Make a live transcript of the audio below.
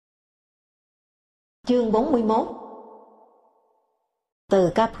Chương 41.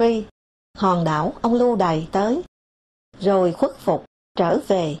 Từ Capri, hòn đảo ông lưu đày tới, rồi khuất phục, trở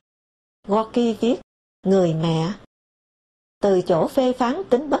về. Gorky viết, người mẹ. Từ chỗ phê phán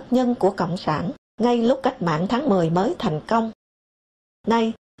tính bất nhân của Cộng sản, ngay lúc cách mạng tháng 10 mới thành công,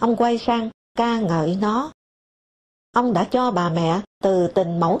 nay ông quay sang ca ngợi nó. Ông đã cho bà mẹ từ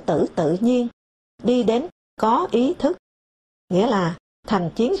tình mẫu tử tự nhiên, đi đến có ý thức, nghĩa là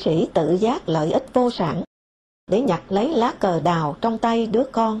thành chiến sĩ tự giác lợi ích vô sản, để nhặt lấy lá cờ đào trong tay đứa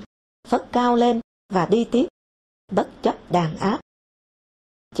con, phất cao lên và đi tiếp, bất chấp đàn áp.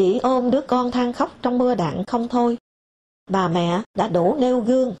 Chỉ ôm đứa con than khóc trong mưa đạn không thôi, bà mẹ đã đủ nêu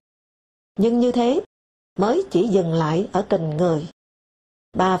gương. Nhưng như thế mới chỉ dừng lại ở tình người.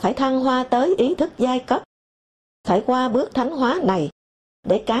 Bà phải thăng hoa tới ý thức giai cấp, phải qua bước thánh hóa này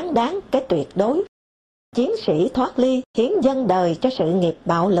để cán đáng cái tuyệt đối. Chiến sĩ thoát ly hiến dâng đời cho sự nghiệp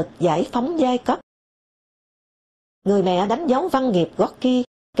bạo lực giải phóng giai cấp. Người mẹ đánh dấu văn nghiệp Gorky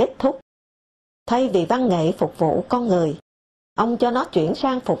kết thúc. Thay vì văn nghệ phục vụ con người, ông cho nó chuyển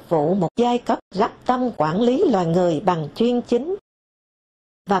sang phục vụ một giai cấp rắp tâm quản lý loài người bằng chuyên chính.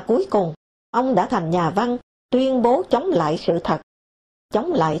 Và cuối cùng, ông đã thành nhà văn tuyên bố chống lại sự thật,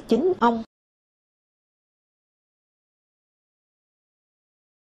 chống lại chính ông.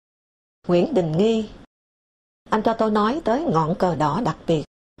 Nguyễn Đình Nghi. Anh cho tôi nói tới ngọn cờ đỏ đặc biệt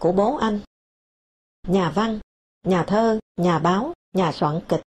của bố anh. Nhà văn, nhà thơ, nhà báo, nhà soạn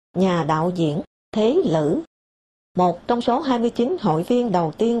kịch, nhà đạo diễn, Thế Lữ. Một trong số 29 hội viên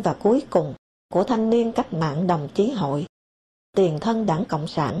đầu tiên và cuối cùng của Thanh niên Cách mạng Đồng Chí Hội, tiền thân Đảng Cộng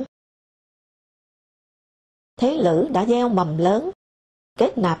sản. Thế Lữ đã gieo mầm lớn,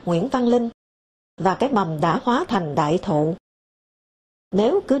 kết nạp Nguyễn Văn Linh, và cái mầm đã hóa thành đại thụ.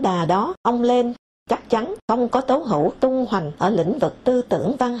 Nếu cứ đà đó ông lên, chắc chắn không có tố hữu tung hoành ở lĩnh vực tư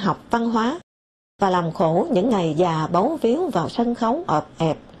tưởng văn học văn hóa, và làm khổ những ngày già bấu víu vào sân khấu ọp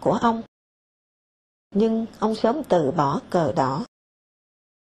ẹp của ông. Nhưng ông sớm từ bỏ cờ đỏ.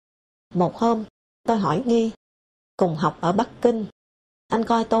 Một hôm, tôi hỏi Nghi, cùng học ở Bắc Kinh, anh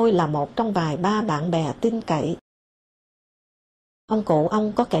coi tôi là một trong vài ba bạn bè tin cậy. Ông cụ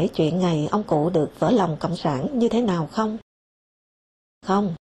ông có kể chuyện ngày ông cụ được vỡ lòng Cộng sản như thế nào không?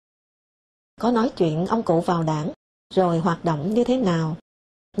 Không. Có nói chuyện ông cụ vào đảng, rồi hoạt động như thế nào,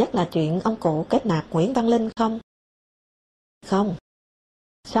 nhất là chuyện ông cụ kết nạp Nguyễn Văn Linh không? Không.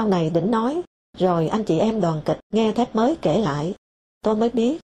 Sau này Đĩnh nói, rồi anh chị em đoàn kịch nghe thép mới kể lại, tôi mới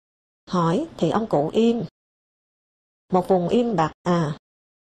biết. Hỏi thì ông cụ im. Một vùng im bặt à,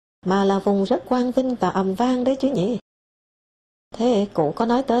 mà là vùng rất quang vinh và ầm vang đấy chứ nhỉ? Thế cụ có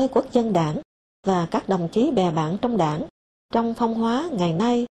nói tới quốc dân đảng và các đồng chí bè bạn trong đảng, trong phong hóa ngày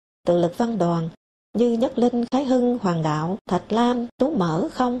nay, tự lực văn đoàn, như Nhất Linh, Khái Hưng, Hoàng Đạo, Thạch Lam, Tú Mỡ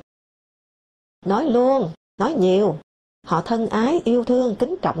không? Nói luôn, nói nhiều, họ thân ái, yêu thương,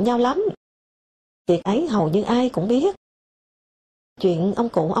 kính trọng nhau lắm. Việc ấy hầu như ai cũng biết. Chuyện ông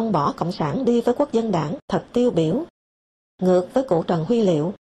cụ ông bỏ Cộng sản đi với quốc dân đảng thật tiêu biểu. Ngược với cụ Trần Huy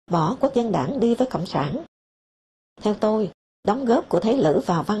Liệu, bỏ quốc dân đảng đi với Cộng sản. Theo tôi, đóng góp của Thế Lữ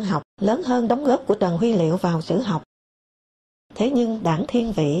vào văn học lớn hơn đóng góp của Trần Huy Liệu vào sử học. Thế nhưng đảng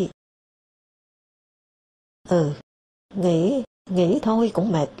thiên vị. Nghĩ thôi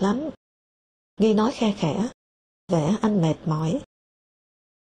cũng mệt lắm. Nghi nói khe khẽ, vẻ anh mệt mỏi.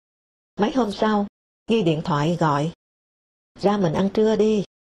 Mấy hôm sau, Nghi điện thoại gọi. Ra mình ăn trưa đi,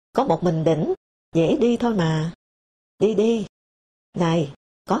 có một mình Đĩnh, dễ đi thôi mà. Đi. Này,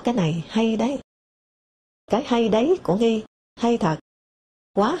 có cái này hay đấy. Cái hay đấy của Nghi, hay thật.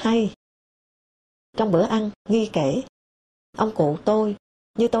 Quá hay. Trong bữa ăn, Nghi kể, ông cụ tôi,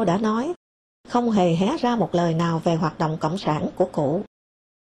 như tôi đã nói, không hề hé ra một lời nào về hoạt động cộng sản của cụ.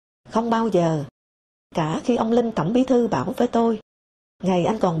 Không bao giờ. Cả khi ông Linh tổng bí thư bảo với tôi, ngày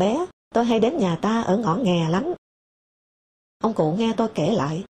anh còn bé, tôi hay đến nhà ta ở ngõ nghè lắm. Ông cụ nghe tôi kể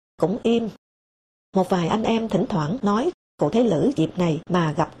lại, cũng im. Một vài anh em thỉnh thoảng nói, cụ Thế Lữ dịp này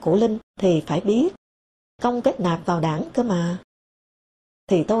mà gặp cụ Linh thì phải biết. Công kết nạp vào đảng cơ mà.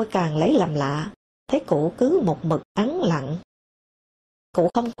 Thì tôi càng lấy làm lạ, thấy cụ cứ một mực ắng lặng. Cụ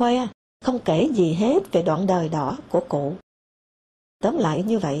không khoe, không kể gì hết về đoạn đời đỏ của cụ. Tóm lại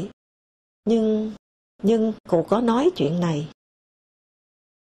như vậy. Nhưng cụ có nói chuyện này.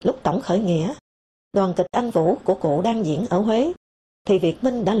 Lúc tổng khởi nghĩa, đoàn kịch Anh Vũ của cụ đang diễn ở Huế, thì Việt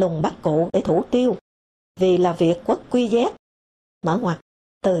Minh đã lùng bắt cụ để thủ tiêu, vì là Việt quốc quy Z, mở ngoặc,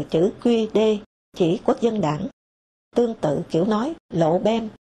 từ chữ quy D chỉ quốc dân đảng. Tương tự kiểu nói lộ bem,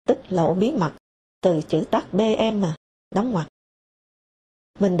 tức lộ bí mật, từ chữ tắt BM mà, đóng ngoặc.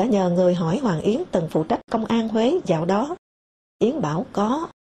 Mình đã nhờ người hỏi Hoàng Yến từng phụ trách công an Huế dạo đó. Yến bảo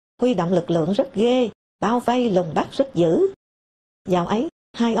có, huy động lực lượng rất ghê, bao vây lùng bắt rất dữ. Dạo ấy,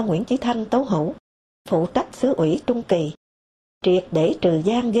 hai ông Nguyễn Chí Thanh tấu hữu, phụ trách xứ ủy Trung Kỳ, triệt để trừ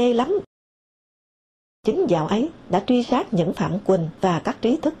gian ghê lắm. Chính dạo ấy đã truy sát những Phạm Quỳnh và các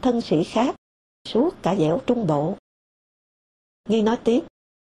trí thức thân sĩ khác suốt cả dẻo Trung Bộ. Nghi nói tiếp,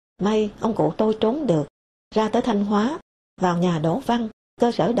 may ông cụ tôi trốn được, ra tới Thanh Hóa, vào nhà Đỗ Văn,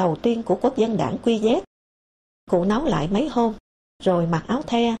 cơ sở đầu tiên của Quốc dân đảng Quy Z. Cụ nấu lại mấy hôm, rồi mặc áo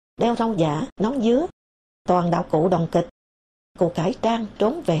the, đeo rau giả, nón dứa, toàn đạo cụ đoàn kịch. Cụ cải trang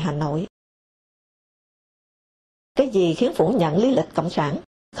trốn về Hà Nội. Cái gì khiến phủ nhận lý lịch cộng sản,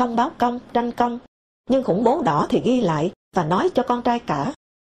 không báo công, tranh công, nhưng khủng bố đỏ thì ghi lại và nói cho con trai cả.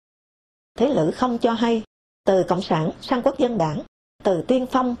 Thế Lữ không cho hay, từ cộng sản sang Quốc dân đảng, từ tiên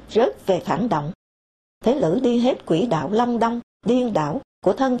phong rớt về phản động. Thế Lữ đi hết quỹ đạo long đong, điên đảo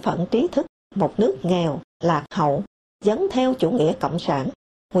của thân phận trí thức, một nước nghèo, lạc hậu, dấn theo chủ nghĩa cộng sản,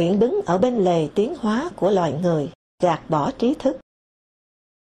 nguyện đứng ở bên lề tiến hóa của loài người, gạt bỏ trí thức.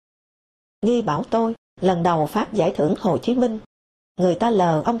 Nghi bảo tôi, lần đầu phát giải thưởng Hồ Chí Minh, người ta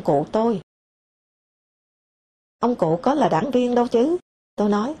lờ ông cụ tôi. Ông cụ có là đảng viên đâu chứ, tôi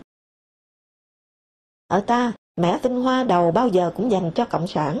nói. Ở ta, mẻ tinh hoa đầu bao giờ cũng dành cho cộng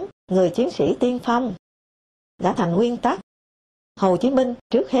sản, người chiến sĩ tiên phong. Đã thành nguyên tắc. Hồ Chí Minh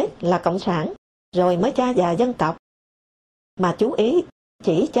trước hết là cộng sản, rồi mới cha già dân tộc. Mà chú ý,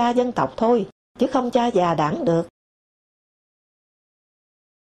 chỉ cha dân tộc thôi, chứ không cha già đảng được.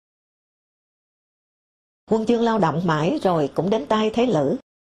 Huân chương lao động mãi rồi cũng đến tay Thế Lữ.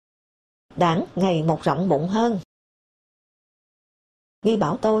 Đảng ngày một rộng bụng hơn. Nghi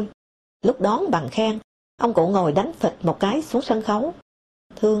bảo tôi, lúc đón bằng khen, ông cụ ngồi đánh phịch một cái xuống sân khấu.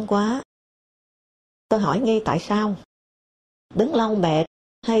 Thương quá. Tôi hỏi Nghi tại sao? Đứng lâu mệt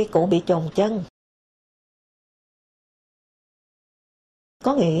hay cụ bị chồn chân?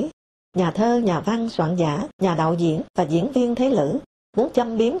 Có nghĩ, nhà thơ, nhà văn, soạn giả, nhà đạo diễn và diễn viên Thế Lữ muốn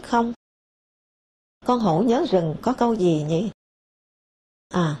châm biếm không? Con hổ nhớ rừng có câu gì nhỉ?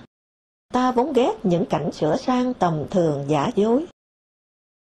 À, ta vốn ghét những cảnh sửa sang tầm thường giả dối.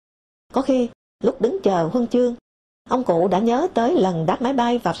 Có khi, lúc đứng chờ huân chương, ông cụ đã nhớ tới lần đáp máy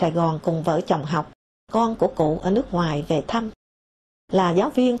bay vào Sài Gòn cùng vợ chồng học, con của cụ ở nước ngoài về thăm. Là giáo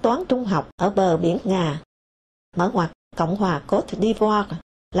viên toán trung học ở bờ biển Ngà, mở ngoặc Cộng hòa Côte d'Ivoire,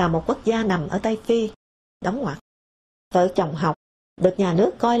 là một quốc gia nằm ở Tây Phi, đóng ngoặc. Vợ chồng học, được nhà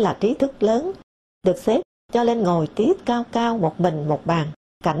nước coi là trí thức lớn, được xếp cho lên ngồi tiết cao cao một mình một bàn,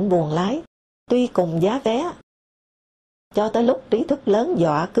 cạnh buồng lái, tuy cùng giá vé. Cho tới lúc trí thức lớn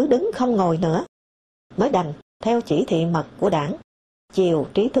dọa cứ đứng không ngồi nữa, mới đành theo chỉ thị mật của đảng, chiều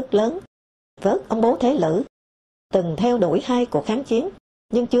trí thức lớn, vớt ông bố Thế Lữ, từng theo đuổi hai cuộc kháng chiến,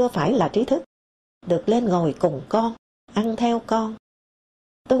 nhưng chưa phải là trí thức, được lên ngồi cùng con, ăn theo con.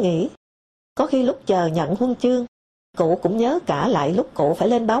 Tôi nghĩ, có khi lúc chờ nhận huân chương, cụ cũng nhớ cả lại lúc cụ phải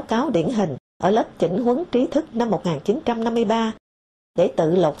lên báo cáo điển hình ở lớp chỉnh huấn trí thức năm 1953, để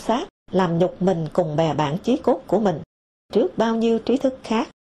tự lột xác, làm nhục mình cùng bè bạn chí cốt của mình, trước bao nhiêu trí thức khác.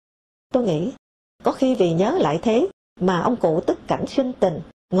 Tôi nghĩ, có khi vì nhớ lại thế mà ông cụ tức cảnh sinh tình,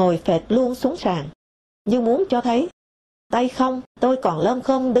 ngồi phệt luôn xuống sàn, như muốn cho thấy, tay không tôi còn lơm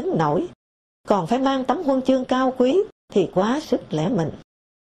khôm đứng nổi, còn phải mang tấm huân chương cao quý thì quá sức lẽ mình.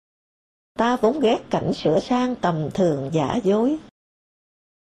 Ta vốn ghét cảnh sửa sang tầm thường giả dối.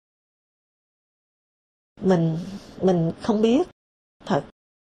 Mình không biết, thật,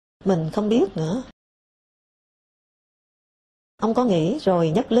 mình không biết nữa. Ông có nghĩ rồi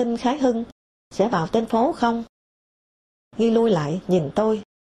Nhất Linh, Khái Hưng sẽ vào tên phố không? Nghi lui lại nhìn tôi,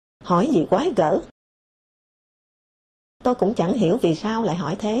 hỏi gì quái gở. Tôi cũng chẳng hiểu vì sao lại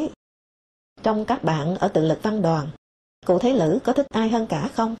hỏi thế. Trong các bạn ở tự lực văn đoàn, cụ Thế Lữ có thích ai hơn cả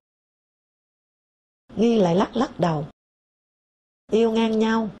không? Nghi lại lắc lắc đầu. Yêu ngang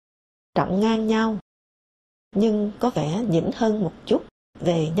nhau, trọng ngang nhau, nhưng có vẻ nhỉnh hơn một chút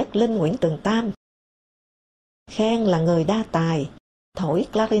về Nhất Linh, Nguyễn Tường Tam. Khen là người đa tài, thổi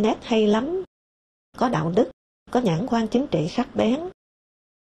clarinet hay lắm, có đạo đức, có nhãn quan chính trị sắc bén.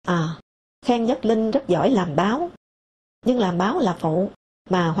 À, khen Nhất Linh rất giỏi làm báo, nhưng làm báo là phụ,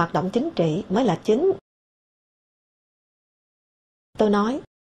 mà hoạt động chính trị mới là chính. Tôi nói,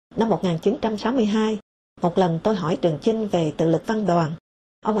 năm 1962, một lần tôi hỏi Trường Chinh về tự lực văn đoàn,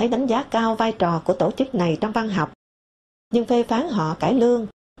 ông ấy đánh giá cao vai trò của tổ chức này trong văn học, nhưng phê phán họ cải lương,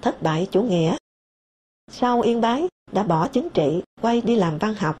 thất bại chủ nghĩa. Sau Yên Bái, đã bỏ chính trị, quay đi làm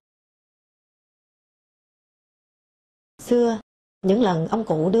văn học. Xưa, những lần ông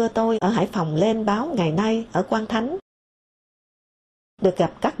cụ đưa tôi ở Hải Phòng lên báo Ngày Nay ở Quan Thánh, được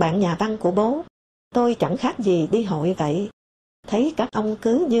gặp các bạn nhà văn của bố, tôi chẳng khác gì đi hội vậy, thấy các ông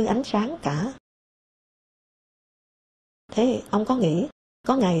cứ như ánh sáng cả. Thế ông có nghĩ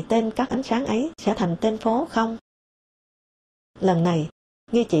có ngày tên các ánh sáng ấy sẽ thành tên phố không? Lần này,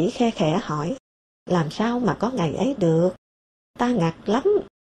 Nghi chỉ khe khẽ hỏi, làm sao mà có ngày ấy được? Ta ngặt lắm.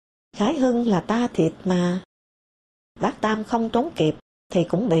 Khải Hưng là ta thiệt mà. Bác Tam không trốn kịp thì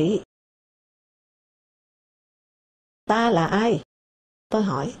cũng bị. Ta là ai? Tôi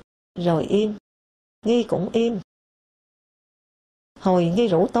hỏi, rồi im. Nghi cũng im. Hồi Nghi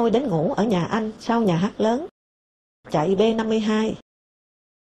rủ tôi đến ngủ ở nhà anh sau nhà hát lớn. Chạy B52.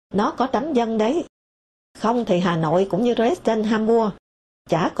 Nó có tránh dân đấy. Không thì Hà Nội cũng như Dresden Hamburg,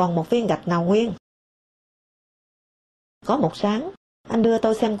 chả còn một viên gạch nào nguyên. Có một sáng, anh đưa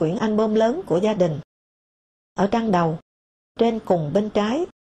tôi xem quyển album lớn của gia đình. Ở trang đầu, trên cùng bên trái,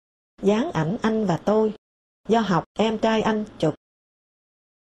 dán ảnh anh và tôi, do học em trai anh chụp.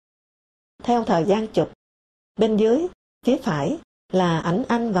 Theo thời gian chụp, bên dưới, phía phải là ảnh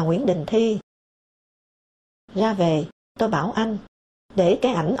anh và Nguyễn Đình Thi. Ra về, tôi bảo anh, để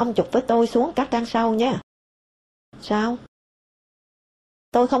cái ảnh ông chụp với tôi xuống các trang sau nhé. Sao?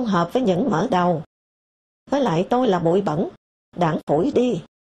 Tôi không hợp với những mở đầu. Với lại tôi là bụi bẩn, đảng phủi đi.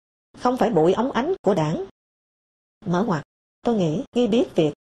 Không phải bụi óng ánh của đảng. Mở ngoặt, tôi nghĩ Nghi biết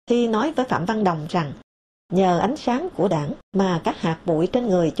việc khi nói với Phạm Văn Đồng rằng nhờ ánh sáng của đảng mà các hạt bụi trên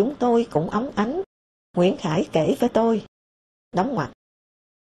người chúng tôi cũng óng ánh. Nguyễn Khải kể với tôi. Đóng ngoặt.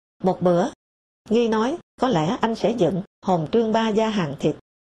 Một bữa, Nghi nói có lẽ anh sẽ dựng hồn trương ba gia hàng thịt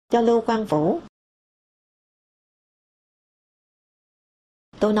cho Lưu Quang Vũ.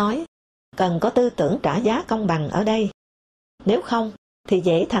 Tôi nói, cần có tư tưởng trả giá công bằng ở đây. Nếu không, thì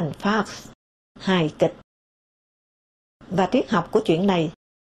dễ thành farce, hài kịch. Và triết học của chuyện này,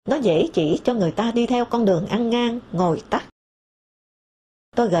 nó dễ chỉ cho người ta đi theo con đường ăn ngang, ngồi tắt.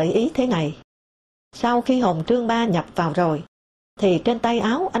 Tôi gợi ý thế này. Sau khi hồn trương ba nhập vào rồi, thì trên tay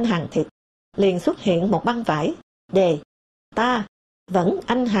áo anh hàng thịt liền xuất hiện một băng vải, đề, ta, vẫn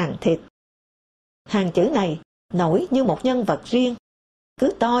anh hàng thịt. Hàng chữ này nổi như một nhân vật riêng,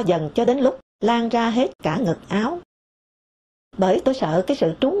 cứ to dần cho đến lúc lan ra hết cả ngực áo. Bởi tôi sợ cái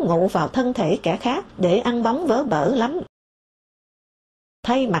sự trú ngụ vào thân thể kẻ khác để ăn bóng vớ bở lắm.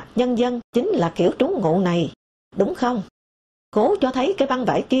 Thay mặt nhân dân chính là kiểu trú ngụ này, đúng không? Cố cho thấy cái băng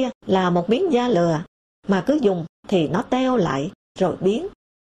vải kia là một miếng da lừa, mà cứ dùng thì nó teo lại rồi biến.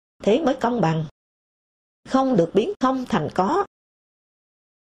 Thế mới công bằng. Không được biến không thành có.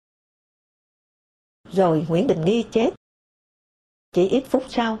 Rồi Nguyễn Đình Nghi chết. Chỉ ít phút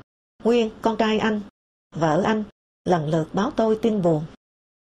sau, Nguyên, con trai anh, vợ anh, lần lượt báo tôi tin buồn.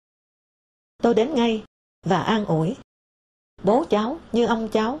 Tôi đến ngay và an ủi. Bố cháu như ông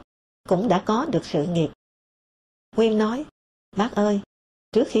cháu cũng đã có được sự nghiệp. Nguyên nói, bác ơi,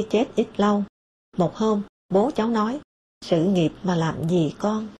 trước khi chết ít lâu, một hôm bố cháu nói, sự nghiệp mà làm gì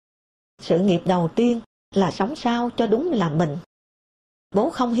con? Sự nghiệp đầu tiên là sống sao cho đúng là mình. Bố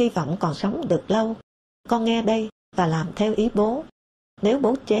không hy vọng còn sống được lâu. Con nghe đây và làm theo ý bố. Nếu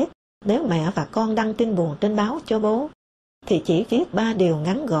bố chết, nếu mẹ và con đăng tin buồn trên báo cho bố, thì chỉ viết 3 điều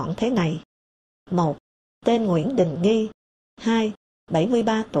ngắn gọn thế này. 1. Tên Nguyễn Đình Nghi. 2.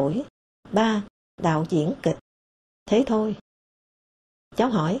 73 tuổi. 3. Đạo diễn kịch. Thế thôi. Cháu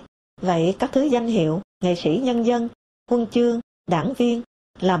hỏi, vậy các thứ danh hiệu, nghệ sĩ nhân dân, huân chương, đảng viên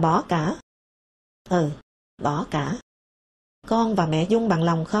là bỏ cả? Ừ, bỏ cả. Con và mẹ Dung bằng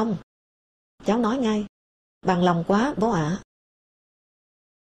lòng không? Cháu nói ngay, bằng lòng quá bố ạ.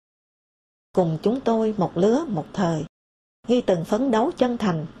 Cùng chúng tôi một lứa một thời, Nghi từng phấn đấu chân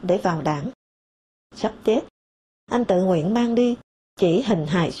thành để vào đảng. Sắp chết, anh tự nguyện mang đi chỉ hình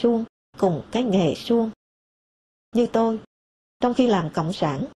hài suông cùng cái nghề suông. Như tôi, trong khi làm cộng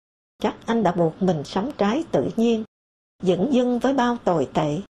sản, chắc anh đã buộc mình sống trái tự nhiên, dửng dưng với bao tồi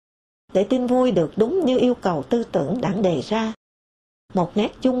tệ, để tin vui được đúng như yêu cầu tư tưởng đảng đề ra. Một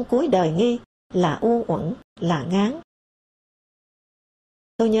nét chung cuối đời Nghi là u uẩn, là ngán.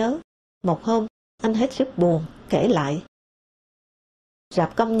 Tôi nhớ, một hôm anh hết sức buồn, kể lại.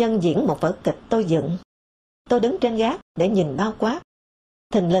 Rạp Công Nhân diễn một vở kịch tôi dựng. Tôi đứng trên gác để nhìn bao quát.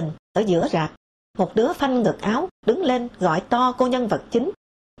 Thình lình, ở giữa rạp, một đứa phanh ngực áo đứng lên gọi to cô nhân vật chính,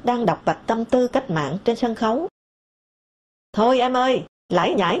 đang đọc bạch tâm tư cách mạng trên sân khấu. Thôi em ơi,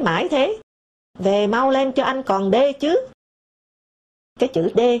 lải nhải mãi thế. Về mau lên cho anh còn đê chứ. Cái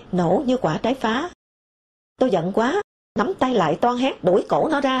chữ đê nổ như quả trái phá. Tôi giận quá, nắm tay lại toan hét đuổi cổ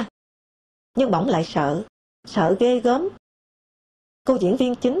nó ra. Nhưng bỗng lại sợ ghê gớm. Cô diễn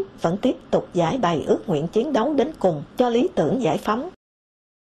viên chính vẫn tiếp tục giải bày ước nguyện chiến đấu đến cùng cho lý tưởng giải phóng.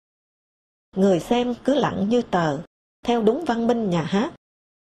 Người xem cứ lặng như tờ, theo đúng văn minh nhà hát.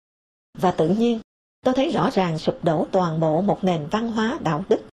 Và tự nhiên, tôi thấy rõ ràng sụp đổ toàn bộ một nền văn hóa đạo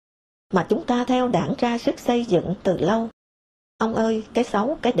đức mà chúng ta theo đảng ra sức xây dựng từ lâu. Ông ơi, cái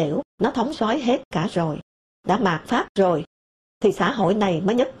xấu, cái đểu, nó thống soái hết cả rồi. Đã mạt Pháp rồi, thì xã hội này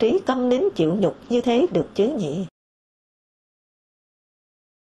mới nhất trí câm nín chịu nhục như thế được chứ nhỉ?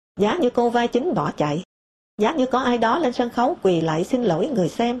 Giá như cô vai chính bỏ chạy, giá như có ai đó lên sân khấu quỳ lại xin lỗi người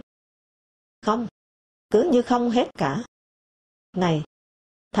xem. Không, cứ như không hết cả. Này,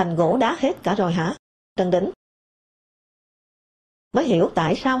 thành gỗ đá hết cả rồi hả, Trần Đĩnh? Mới hiểu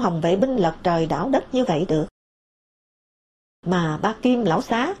tại sao Hồng vệ binh lật trời đảo đất như vậy được. Mà ba Kim lão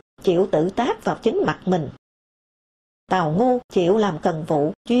xá chịu tự tác vào chính mặt mình. Tào Ngu chịu làm cần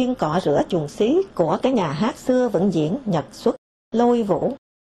vụ chuyên cọ rửa chuồng xí của cái nhà hát xưa vẫn diễn nhật xuất, lôi vũ.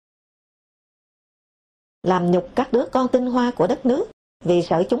 Làm nhục các đứa con tinh hoa của đất nước vì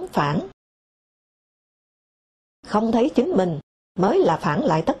sợ chúng phản. Không thấy chính mình mới là phản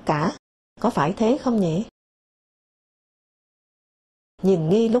lại tất cả, có phải thế không nhỉ? Nhìn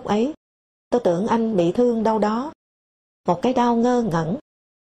Nghi lúc ấy, tôi tưởng anh bị thương đâu đó, một cái đau ngơ ngẩn.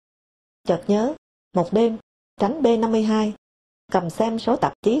 Chợt nhớ, một đêm, tránh B52, cầm xem số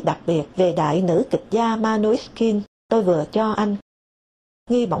tạp chí đặc biệt về đại nữ kịch gia Manuiskin tôi vừa cho anh.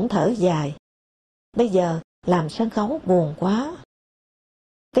 Nghi bỗng thở dài. Bây giờ, làm sân khấu buồn quá.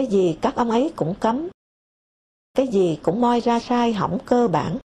 Cái gì các ông ấy cũng cấm. Cái gì cũng moi ra sai hỏng cơ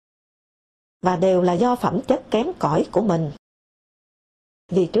bản. Và đều là do phẩm chất kém cỏi của mình.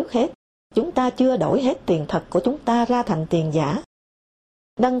 Vì trước hết, chúng ta chưa đổi hết tiền thật của chúng ta ra thành tiền giả.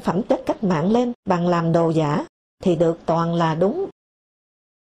 Nâng phẩm chất cách mạng lên bằng làm đồ giả, thì được toàn là đúng.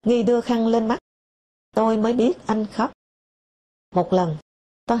 Nghi đưa khăn lên mắt. Tôi mới biết anh khóc. Một lần,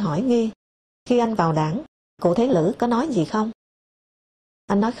 tôi hỏi Nghi, khi anh vào đảng, cụ Thế Lữ có nói gì không?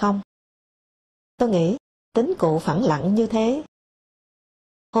 Anh nói không. Tôi nghĩ, tính cụ phẳng lặng như thế.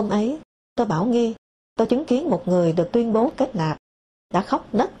 Hôm ấy, tôi bảo Nghi, tôi chứng kiến một người được tuyên bố kết nạp, đã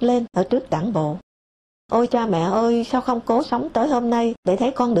khóc nấc lên ở trước đảng bộ. Ôi cha mẹ ơi, sao không cố sống tới hôm nay để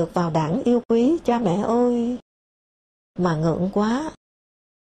thấy con được vào đảng yêu quý, cha mẹ ơi. Mà ngượng quá.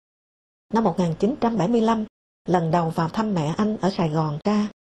 Năm 1975, lần đầu vào thăm mẹ anh ở Sài Gòn ra,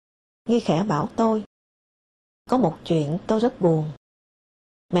 Nghi khẽ bảo tôi. Có một chuyện tôi rất buồn.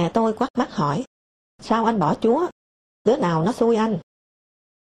 Mẹ tôi quắt mắt hỏi, sao anh bỏ Chúa? Đứa nào nó xui anh?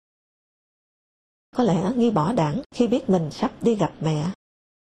 Có lẽ Nghi bỏ đảng khi biết mình sắp đi gặp mẹ.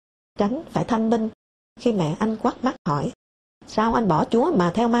 Tránh phải thanh minh khi mẹ anh quắt mắt hỏi, sao anh bỏ Chúa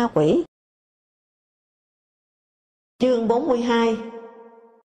mà theo ma quỷ? Chương 42.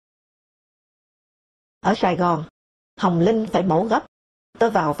 Ở Sài Gòn, Hồng Linh phải mổ gấp.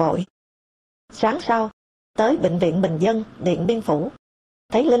 Tôi vào vội. Sáng sau, tới bệnh viện Bình Dân, Điện Biên Phủ.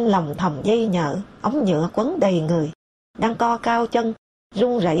 Thấy Linh lòng thòng dây nhợ, ống nhựa quấn đầy người, đang co cao chân,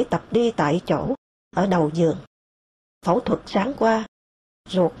 run rẩy tập đi tại chỗ, ở đầu giường. Phẫu thuật sáng qua,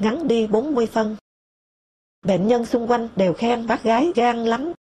 ruột ngắn đi 40 phân. Bệnh nhân xung quanh đều khen bác gái gan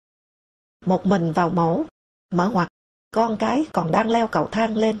lắm. Một mình vào mổ, mở ngoặt, con cái còn đang leo cầu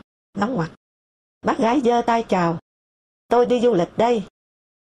thang lên, đóng ngoặt. Bác gái giơ tay chào, tôi đi du lịch đây.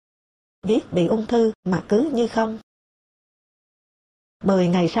 Biết bị ung thư mà cứ như không. 10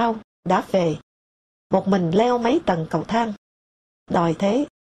 ngày sau, đã về. Một mình leo mấy tầng cầu thang. Đòi thế.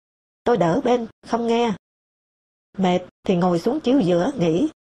 Tôi đỡ bên, không nghe. Mệt thì ngồi xuống chiếu giữa nghỉ.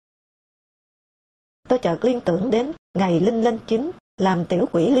 Tôi chợt liên tưởng đến ngày Linh lên chính làm tiểu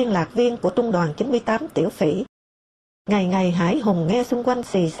quỹ liên lạc viên của trung đoàn 98 tiểu phỉ. Ngày ngày hải hùng nghe xung quanh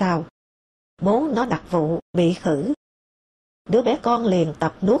xì xào. Bố nó đặc vụ bị khử. Đứa bé con liền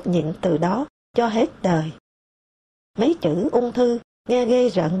tập nuốt nhịn từ đó cho hết đời. Mấy chữ ung thư nghe ghê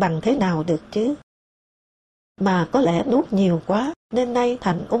rợn bằng thế nào được chứ? Mà có lẽ nuốt nhiều quá nên nay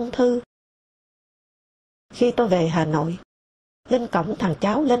thành ung thư. Khi tôi về Hà Nội, Linh cõng thằng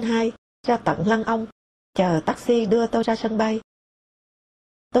cháu lên 2 ra tận Lăng Ông, chờ taxi đưa tôi ra sân bay.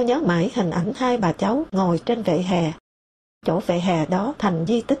 Tôi nhớ mãi hình ảnh hai bà cháu ngồi trên vỉa hè. Chỗ vỉa hè đó thành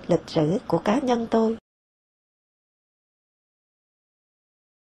di tích lịch sử của cá nhân tôi.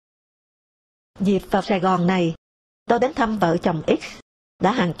 Dịp vào Sài Gòn này, tôi đến thăm vợ chồng X,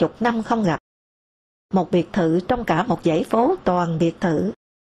 đã hàng chục năm không gặp. Một biệt thự trong cả một dãy phố toàn biệt thự.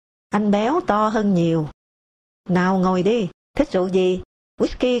 Anh béo to hơn nhiều. Nào ngồi đi, thích rượu gì?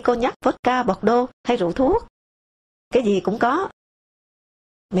 Whisky, cognac, vodka, Bordeaux hay rượu thuốc? Cái gì cũng có.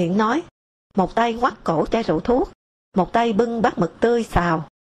 Miệng nói, một tay ngoắt cổ chai rượu thuốc, một tay bưng bát mực tươi xào.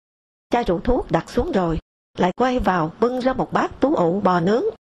 Chai rượu thuốc đặt xuống rồi, lại quay vào bưng ra một bát tú ụ bò nướng.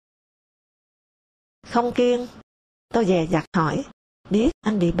 Không kiêng. Tôi dè dặt hỏi, biết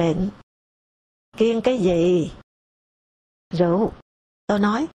anh bị bệnh. Kiêng cái gì? Rượu. Tôi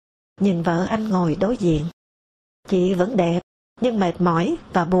nói, nhìn vợ anh ngồi đối diện. Chị vẫn đẹp, nhưng mệt mỏi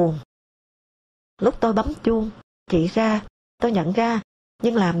và buồn. Lúc tôi bấm chuông, chị ra, tôi nhận ra,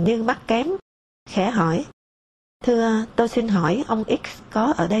 nhưng làm như mắc kém, khẽ hỏi. Thưa, tôi xin hỏi ông X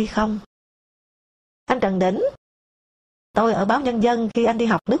có ở đây không? Anh Trần Đỉnh. Tôi ở báo Nhân dân khi anh đi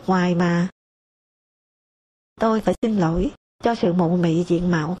học nước ngoài mà. Tôi phải xin lỗi cho sự mụ mị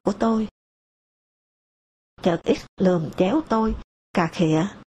diện mạo của tôi. Chợt X lườm chéo tôi, cà khịa.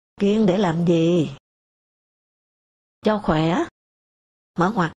 Kiêng để làm gì? Cho khỏe.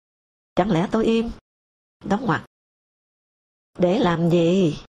 Mở ngoặc. Chẳng lẽ tôi im? Đóng ngoặc. Để làm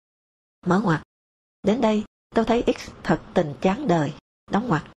gì? Mở ngoặc. Đến đây tôi thấy X thật tình chán đời. Đóng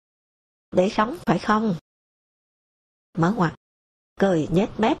ngoặc. Để sống phải không? Mở ngoặc. Cười nhếch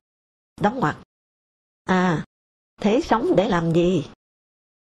mép. Đóng ngoặc. À, thế sống để làm gì?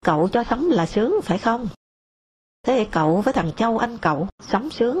 Cậu cho sống là sướng phải không? Thế cậu với thằng Châu anh cậu sống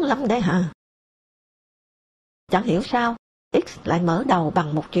sướng lắm đấy hả? Chẳng hiểu sao X lại mở đầu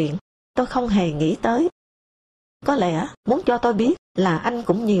bằng một chuyện tôi không hề nghĩ tới. Có lẽ muốn cho tôi biết là anh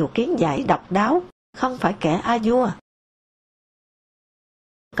cũng nhiều kiến giải độc đáo, không phải kẻ a vua.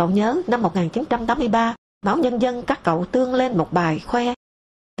 Cậu nhớ năm 1983, báo Nhân dân các cậu tương lên một bài khoe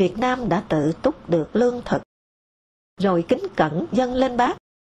Việt Nam đã tự túc được lương thực. Rồi kính cẩn dâng lên bác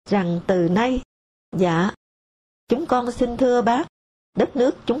rằng từ nay, dạ, chúng con xin thưa bác, đất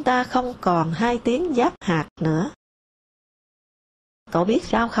nước chúng ta không còn 2 tiếng giáp hạt nữa. Cậu biết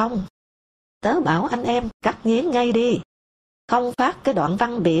sao không? Tớ bảo anh em cắt nghiến ngay đi, không phát cái đoạn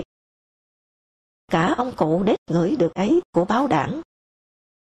văn biệp. Cả ông cụ đét ngửi được ấy của báo đảng.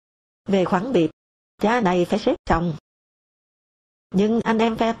 Về khoản biệp, cha này phải xếp chồng. Nhưng anh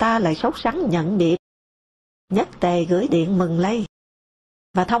em phe ta lại sốt sắng nhận biệp. Nhất tề gửi điện mừng lây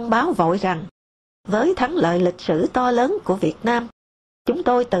và thông báo vội rằng với thắng lợi lịch sử to lớn của Việt Nam, chúng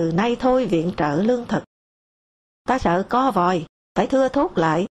tôi từ nay thôi viện trợ lương thực. Ta sợ co vòi, phải thưa thốt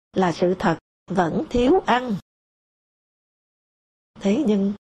lại là sự thật vẫn thiếu ăn. Thế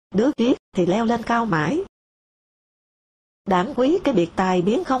nhưng đứa viết thì leo lên cao mãi. Đáng quý cái biệt tài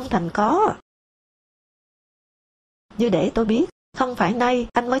biến không thành có. Như để tôi biết, không phải nay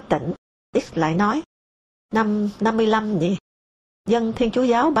anh mới tỉnh. X lại nói, năm 55 nhỉ, dân Thiên Chúa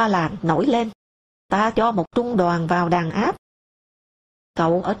giáo Ba Lan nổi lên, ta cho một trung đoàn vào đàn áp.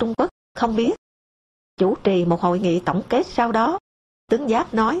 Cậu ở Trung Quốc không biết. Chủ trì một hội nghị tổng kết sau đó, tướng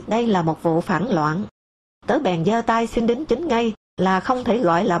Giáp nói đây là một vụ phản loạn. Tớ bèn giơ tay xin đính chính ngay là không thể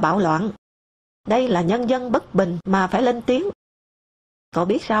gọi là bạo loạn. Đây là nhân dân bất bình mà phải lên tiếng. Cậu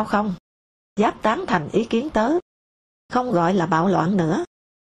biết sao không? Giáp tán thành ý kiến tớ. Không gọi là bạo loạn nữa.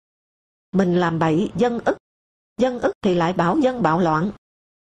 Mình làm bậy dân ức. Dân ức thì lại bảo dân bạo loạn.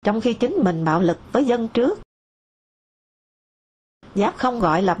 Trong khi chính mình bạo lực với dân trước. Giáp không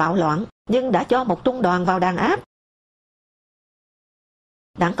gọi là bạo loạn, nhưng đã cho một trung đoàn vào đàn áp.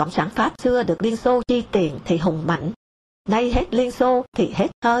 Đảng Cộng sản Pháp xưa được Liên Xô chi tiền thì hùng mạnh. Nay hết Liên Xô thì hết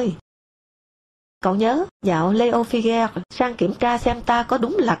hơi. Cậu nhớ dạo Leo Figuer sang kiểm tra xem ta có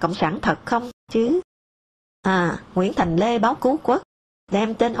đúng là cộng sản thật không chứ? À, Nguyễn Thành Lê báo cứu quốc,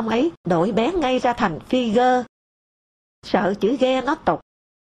 đem tên ông ấy đổi bén ngay ra thành Figuer. Sợ chữ ghe nó tục.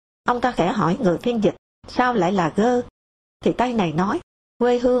 Ông ta khẽ hỏi người phiên dịch, sao lại là gơ? Thì tay này nói,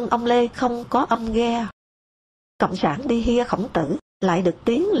 quê hương ông Lê không có ông ghe. Cộng sản đi hia Khổng Tử, lại được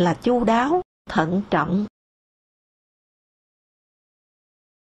tiếng là chu đáo, thận trọng.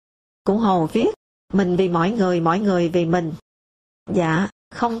 Cụ Hồ viết, mình vì mọi người vì mình. Dạ,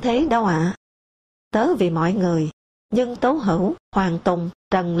 không thế đâu ạ. Tớ vì mọi người, nhưng Tố Hữu, Hoàng Tùng,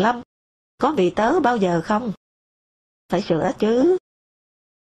 Trần Lâm, có vì tớ bao giờ không? Phải sửa chứ.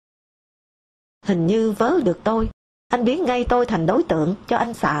 Hình như vớ được tôi, anh biến ngay tôi thành đối tượng cho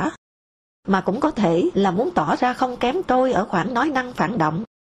anh xả. Mà cũng có thể là muốn tỏ ra không kém tôi ở khoản nói năng phản động.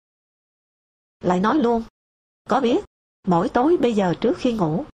 Lại nói luôn, có biết, mỗi tối bây giờ trước khi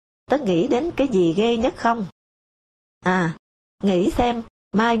ngủ, tớ nghĩ đến cái gì ghê nhất không? À, nghĩ xem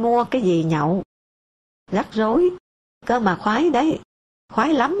mai mua cái gì nhậu. Rắc rối, cơ mà khoái đấy,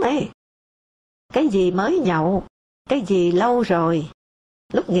 khoái lắm ấy. Cái gì mới nhậu, cái gì lâu rồi.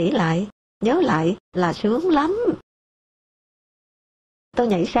 Lúc nghĩ lại, nhớ lại là sướng lắm. Tôi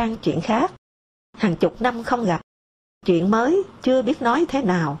nhảy sang chuyện khác. Hàng chục năm không gặp. Chuyện mới chưa biết nói thế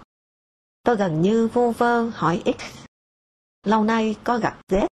nào. Tôi gần như vu vơ hỏi X. Lâu nay có gặp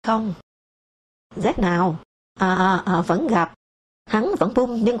Z không? Z nào? Vẫn gặp. Hắn vẫn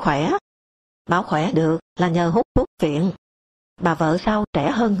bung nhưng khỏe. Bảo khỏe được là nhờ hút thuốc viện. Bà vợ sao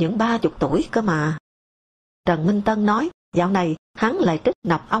trẻ hơn những 30 tuổi cơ mà. Trần Minh Tân nói, dạo này hắn lại trích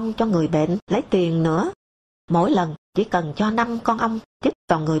nọc ong cho người bệnh lấy tiền nữa. Mỗi lần chỉ cần cho 5 con ong chích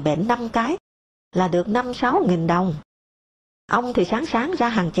vào người bệnh 5 cái là được 5-6 nghìn đồng. Ong thì sáng sáng ra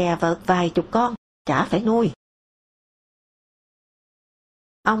hàng chè vợt vài chục con, chả phải nuôi.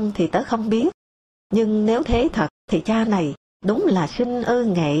 Ông thì tớ không biết, nhưng nếu thế thật thì cha này đúng là sinh ư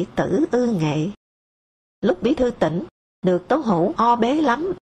nghệ tử ư nghệ. Lúc bí thư tỉnh, được tố hữu o bế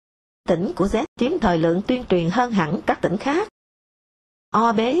lắm. Tỉnh của Z chiếm thời lượng tuyên truyền hơn hẳn các tỉnh khác.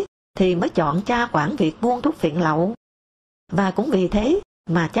 O bế thì mới chọn cha quản việc buôn thuốc phiện lậu. Và cũng vì thế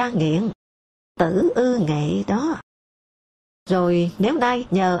mà cha nghiện, tử ư nghệ đó. Rồi nếu nay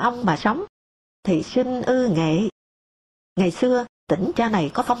nhờ ông bà sống, thì sinh ư nghệ. Ngày xưa, tỉnh cha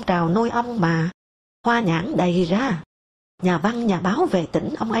này có phong trào nuôi ong mà, hoa nhãn đầy ra. Nhà văn nhà báo về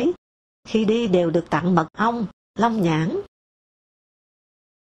tỉnh ông ấy, khi đi đều được tặng mật ong, long nhãn.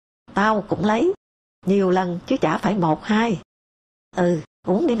 Tao cũng lấy, nhiều lần chứ chả phải một hai.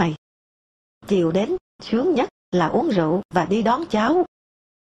 Uống đi mày. Chiều đến, sướng nhất là uống rượu và đi đón cháu.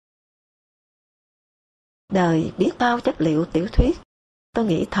 Đời biết bao chất liệu tiểu thuyết, tôi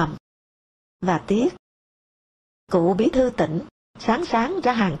nghĩ thầm. Và tiếc. Cụ bí thư tỉnh, sáng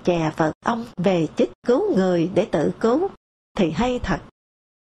ra hàng chè vợt ông về chích cứu người để tự cứu, thì hay thật.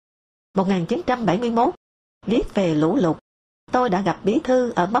 1971, viết về lũ lụt, tôi đã gặp bí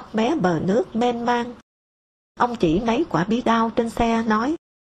thư ở mấp mé bờ nước mênh mang. Ông chỉ mấy quả bí đao trên xe nói,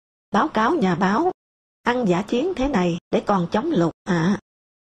 báo cáo nhà báo, ăn dã chiến thế này để còn chống lụt à.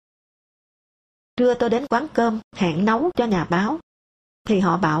 Trưa tôi đến quán cơm hẹn nấu cho nhà báo, thì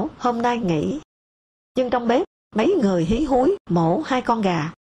họ bảo hôm nay nghỉ. Nhưng trong bếp, mấy người hí húi mổ 2 con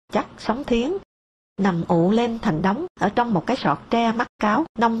gà, chắc sống thiến, nằm ụ lên thành đống ở trong một cái sọt tre mắc cáo,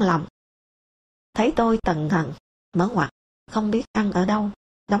 nông lòng. Thấy tôi tần thần, mở ngoặt, không biết ăn ở đâu,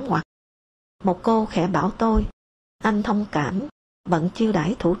 đóng ngoặt. Một cô khẽ bảo tôi, anh thông cảm, bận chiêu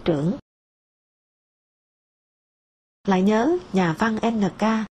đãi thủ trưởng. Lại nhớ nhà văn NK,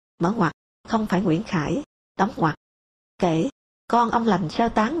 mở ngoặt, không phải Nguyễn Khải, đóng ngoặt, kể con ông lành sơ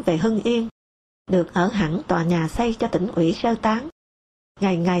tán về Hưng Yên, được ở hẳn tòa nhà xây cho tỉnh ủy sơ tán.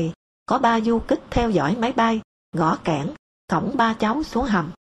 Ngày ngày, có 3 du kích theo dõi máy bay, gõ kẽn, cõng 3 cháu xuống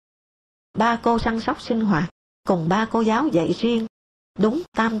hầm. 3 cô săn sóc sinh hoạt, cùng 3 cô giáo dạy riêng, đúng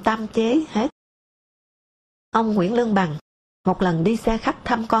tam chế hết. Ông Nguyễn Lương Bằng, một lần đi xe khách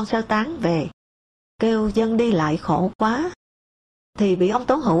thăm con sơ tán về, kêu dân đi lại khổ quá, thì bị ông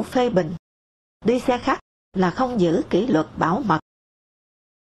Tố Hữu phê bình, đi xe khách là không giữ kỷ luật bảo mật.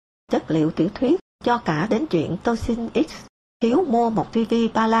 Chất liệu tiểu thuyết cho cả đến chuyện tôi xin X Hiếu mua một TV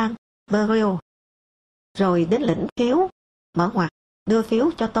Ba Lan, Beryl. Rồi đến lĩnh Hiếu, mở ngoặt, đưa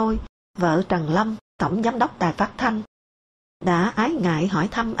phiếu cho tôi, vợ Trần Lâm, tổng giám đốc đài phát thanh. Đã ái ngại hỏi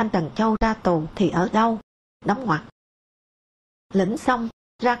thăm anh Trần Châu ra tù thì ở đâu, đóng ngoặt. Lĩnh xong,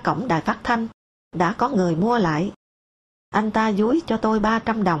 ra cổng đài phát thanh, đã có người mua lại. Anh ta dúi cho tôi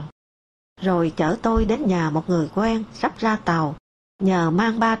 300 đồng, rồi chở tôi đến nhà một người quen sắp ra tàu, nhờ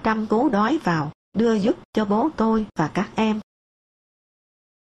mang 300 cú đói vào, đưa giúp cho bố tôi và các em.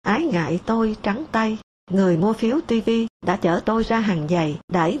 Ái ngại tôi trắng tay, người mua phiếu TV đã chở tôi ra hàng giày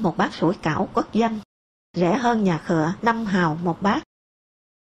đẩy một bát sủi cảo quốc danh, rẻ hơn nhà khựa 5 hào một bát.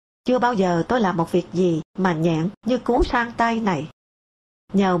 Chưa bao giờ tôi làm một việc gì mà nhẹn như cú sang tay này.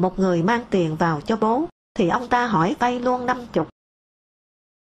 Nhờ một người mang tiền vào cho bố, thì ông ta hỏi vay luôn 50.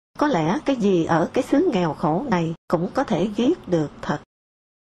 Có lẽ cái gì ở cái xứ nghèo khổ này cũng có thể viết được thật.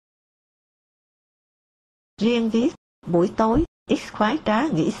 Riêng viết, buổi tối, X khoái trá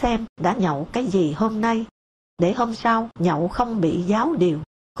nghĩ xem đã nhậu cái gì hôm nay, để hôm sau nhậu không bị giáo điều,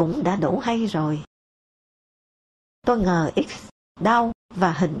 cũng đã đủ hay rồi. Tôi ngờ X đau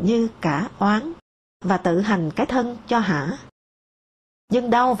và hình như cả oán, và tự hành cái thân cho hả. Nhưng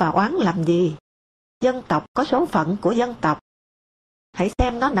đau và oán làm gì? Dân tộc có số phận của dân tộc. Hãy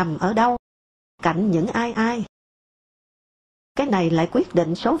xem nó nằm ở đâu, cạnh những ai. Cái này lại quyết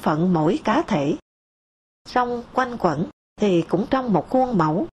định số phận mỗi cá thể. Song quanh quẩn thì cũng trong một khuôn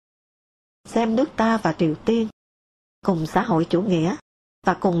mẫu. Xem nước ta và Triều Tiên, cùng xã hội chủ nghĩa,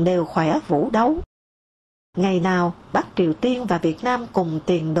 và cùng đều khỏe vũ đấu. Ngày nào Bắc Triều Tiên và Việt Nam cùng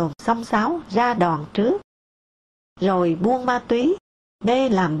tiền đồn xông xáo ra đòn trước. Rồi buôn ma túy, B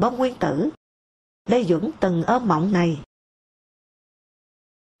làm bom nguyên tử. Lê Duẩn từng ôm mộng này.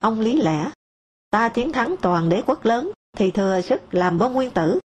 Ông lý lẽ, ta chiến thắng toàn đế quốc lớn thì thừa sức làm bom nguyên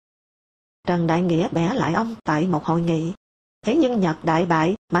tử. Trần Đại Nghĩa bẻ lại ông tại một hội nghị. Thế nhưng Nhật đại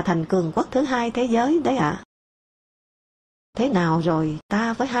bại mà thành cường quốc thứ 2 thế giới đấy ạ. Thế nào rồi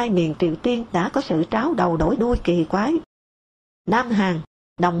ta với 2 miền Triều Tiên đã có sự tráo đầu đổi đuôi kỳ quái. Nam Hàn,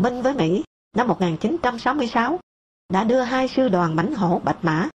 đồng minh với Mỹ, năm 1966, đã đưa 2 sư đoàn mãnh hổ Bạch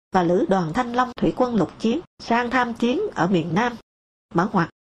Mã và lữ đoàn Thanh Long thủy quân lục chiến sang tham chiến ở miền Nam. Mở ngoặt,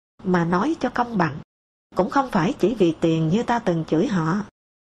 mà nói cho công bằng, cũng không phải chỉ vì tiền như ta từng chửi họ.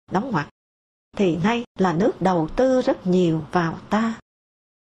 Đóng ngoặt, thì nay là nước đầu tư rất nhiều vào ta.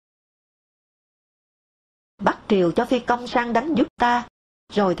 Bắc Triều cho phi công sang đánh giúp ta,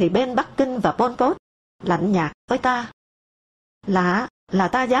 rồi thì bên Bắc Kinh và Pol Pot lạnh nhạt với ta. Lạ là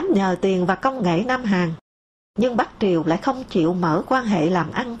ta dám nhờ tiền và công nghệ Nam Hàn, nhưng Bắc Triều lại không chịu mở quan hệ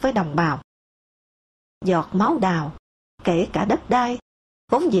làm ăn với đồng bào. Giọt máu đào, kể cả đất đai,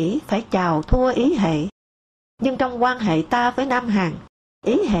 vốn dĩ phải chào thua Ý hệ. Nhưng trong quan hệ ta với Nam Hàn,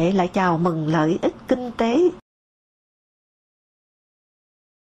 Ý hệ lại chào mừng lợi ích kinh tế.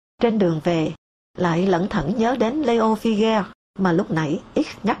 Trên đường về, lại lẩn thẩn nhớ đến Leo Figuer mà lúc nãy X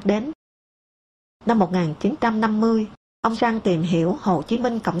nhắc đến. Năm 1950, ông sang tìm hiểu Hồ Chí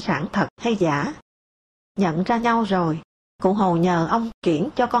Minh Cộng sản thật hay giả. Nhận ra nhau rồi, cụ Hồ nhờ ông chuyển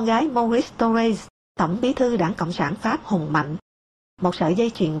cho con gái Maurice Thorez, Tổng bí thư Đảng Cộng sản Pháp hùng mạnh, một sợi dây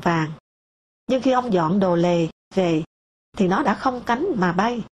chuyền vàng. Nhưng khi ông dọn đồ lề về, thì nó đã không cánh mà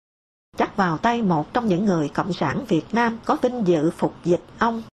bay, chắc vào tay một trong những người Cộng sản Việt Nam có vinh dự phục dịch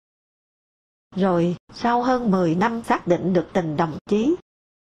ông. Rồi, sau hơn 10 năm xác định được tình đồng chí,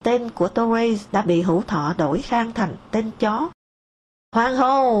 tên của Thorez đã bị hữu thọ đổi sang thành tên chó. Hoàng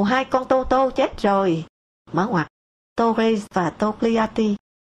hô, 2 con Tô Tô chết rồi. Mở ngoặc, Thorez và Togliatti,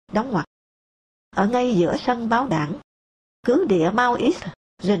 đóng ngoặc. Ở ngay giữa sân báo đảng, cứ địa Mao Ít,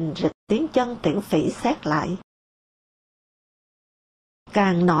 rình rịch tiếng chân tiểu phỉ xét lại.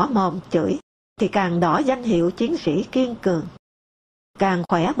 Càng nỏ mồm chửi, thì càng đỏ danh hiệu chiến sĩ kiên cường. Càng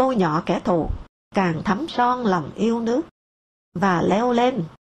khỏe bôi nhọ kẻ thù, càng thấm son lòng yêu nước. Và leo lên.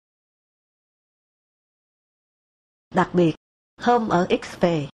 Đặc biệt, hôm ở X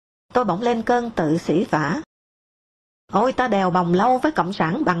về, tôi bỗng lên cơn tự sỉ vả. Ôi, ta đèo bồng lâu với Cộng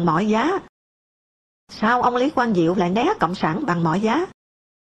sản bằng mọi giá. Sao ông Lý Quang Diệu lại né Cộng sản bằng mọi giá?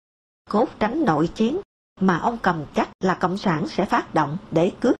 Cốt tránh nội chiến mà ông cầm chắc là Cộng sản sẽ phát động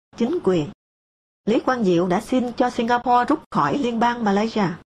để cướp chính quyền. Lý Quang Diệu đã xin cho Singapore rút khỏi Liên bang Malaysia.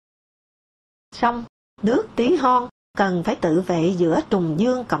 Song, nước tí hon cần phải tự vệ giữa trùng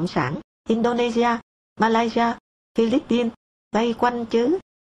dương Cộng sản, Indonesia, Malaysia, Philippines, vây quanh chứ.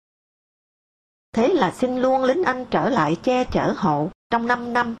 Thế là xin luôn lính Anh trở lại che chở hộ trong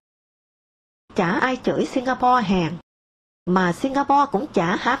 5 năm. Chả ai chửi Singapore hèn, mà Singapore cũng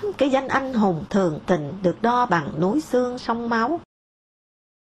chả hám cái danh anh hùng thường tình được đo bằng núi xương sông máu.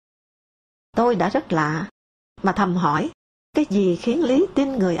 Tôi đã rất lạ, mà thầm hỏi, cái gì khiến Lý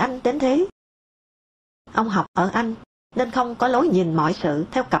tin người Anh đến thế? Ông học ở Anh, nên không có lối nhìn mọi sự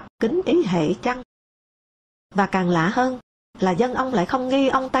theo cặp kính Ý hệ chăng? Và càng lạ hơn, là dân ông lại không nghi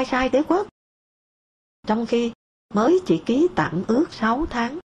ông tay sai đế quốc. Trong khi mới chỉ ký tạm ước 6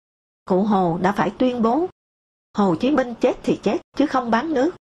 tháng, cụ Hồ đã phải tuyên bố, Hồ Chí Minh chết thì chết chứ không bán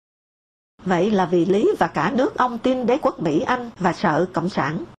nước. Vậy là vì Lý và cả nước ông tin đế quốc Mỹ Anh và sợ Cộng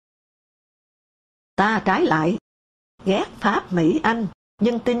sản. Ta trái lại, ghét Pháp Mỹ Anh,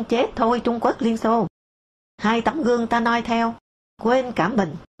 nhưng tin chết thôi Trung Quốc Liên Xô. 2 tấm gương ta noi theo, quên cả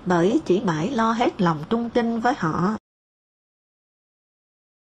mình, bởi chỉ mãi lo hết lòng trung trinh với họ.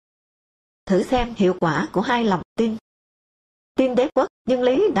 Thử xem hiệu quả của 2 lòng tin. Tin đế quốc, nhưng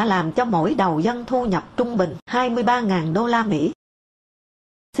Lý đã làm cho mỗi đầu dân thu nhập trung bình 23.000 đô la Mỹ.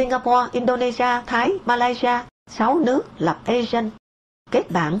 Singapore, Indonesia, Thái, Malaysia, 6 nước lập ASEAN,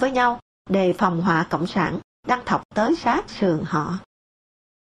 kết bạn với nhau, đề phòng họa Cộng sản đang thọc tới sát sườn họ.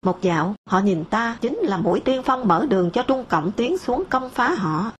 Một dạo, họ nhìn ta chính là mũi tiên phong mở đường cho Trung Cộng tiến xuống công phá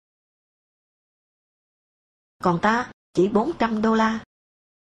họ. Còn ta, chỉ 400 đô la.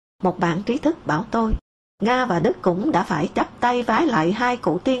 Một bạn trí thức bảo tôi, Nga và Đức cũng đã phải chắp tay vái lại 2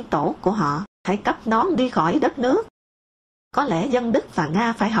 cụ tiên tổ của họ, hãy cắp nón đi khỏi đất nước. Có lẽ dân Đức và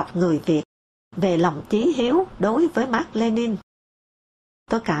Nga phải học người Việt về lòng chí hiếu đối với Mác Lênin.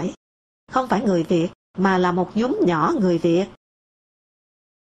 Tôi cãi, không phải người Việt, mà là một nhúm nhỏ người Việt.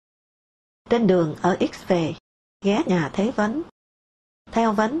 Trên đường ở X về, ghé nhà Thế Vấn.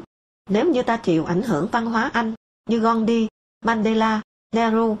 Theo Vấn, nếu như ta chịu ảnh hưởng văn hóa Anh như Gandhi, Mandela,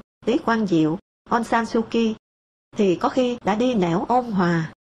 Nehru, Lý Quang Diệu, Aung San Suu Kyi, thì có khi đã đi nẻo ôn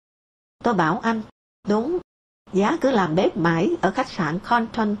hòa. Tôi bảo anh, đúng, giá cứ làm bếp mãi ở khách sạn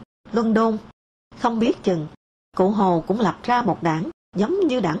Compton, London. Không biết chừng, cụ Hồ cũng lập ra một đảng giống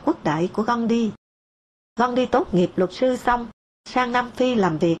như đảng quốc đại của Gandhi. Gandhi tốt nghiệp luật sư xong, sang Nam Phi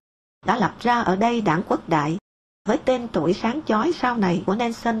làm việc, đã lập ra ở đây đảng quốc đại, với tên tuổi sáng chói sau này của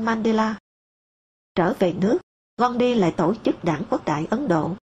Nelson Mandela. Trở về nước, Gandhi lại tổ chức đảng quốc đại Ấn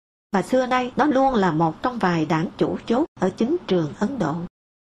Độ, và xưa nay nó luôn là một trong vài đảng chủ chốt ở chính trường Ấn Độ.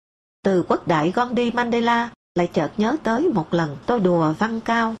 Từ quốc đại Gandhi Mandela lại chợt nhớ tới một lần tôi đùa Văn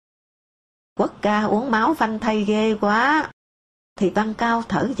Cao. Quốc ca uống máu phanh thay ghê quá. Thì Văn Cao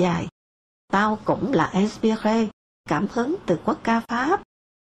thở dài. Tao cũng là inspiré, cảm hứng từ quốc ca Pháp.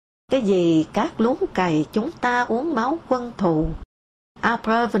 Cái gì các luống cày chúng ta uống máu quân thù.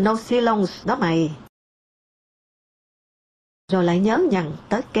 Abravanocilons đó mày. Rồi lại nhớ nhằn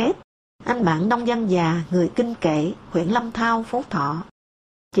tới Kết, anh bạn nông dân già người Kinh Kệ, huyện Lâm Thao, Phú Thọ,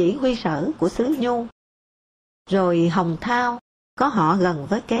 chỉ huy sở của xứ Nhu. Rồi Hồng Thao, có họ gần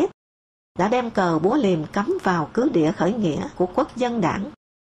với Kết, đã đem cờ búa liềm cắm vào cứ địa khởi nghĩa của quốc dân đảng.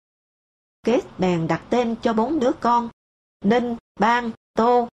 Kết bèn đặt tên cho 4 đứa con, Ninh, Ban,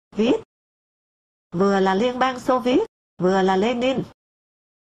 Tô, Viết. Vừa là Liên bang Xô Viết, vừa là Lenin.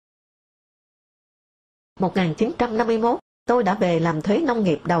 1951, tôi đã về làm thuế nông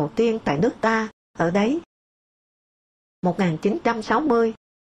nghiệp đầu tiên tại nước ta, ở đấy. 1960,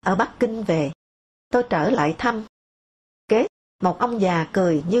 ở Bắc Kinh về, tôi trở lại thăm. Kết, một ông già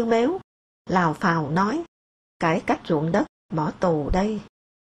cười như mếu, lào phào nói, cải cách ruộng đất, bỏ tù đây.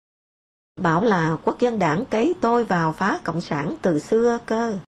 Bảo là quốc dân đảng cấy tôi vào phá cộng sản từ xưa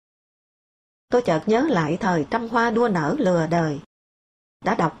cơ. Tôi chợt nhớ lại thời trăm hoa đua nở lừa đời.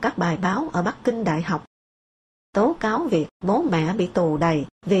 Đã đọc các bài báo ở Bắc Kinh Đại học, tố cáo việc bố mẹ bị tù đầy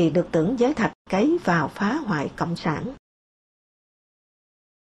vì được tưởng giới thạch cấy vào phá hoại cộng sản.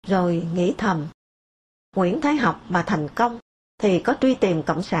 Rồi nghĩ thầm, Quyển Thái học mà thành công thì có truy tìm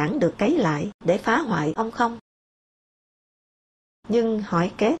cộng sản được cấy lại để phá hoại ông không? Nhưng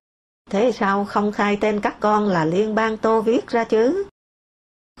hỏi Kết, thế sao không khai tên các con là Liên bang Tô Viết ra chứ?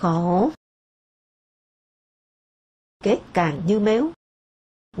 Khổ. Kết càng như mếu.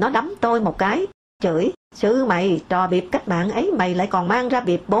 Nó đấm tôi một cái, chửi, sư mày, trò biệp cách mạng ấy mày lại còn mang ra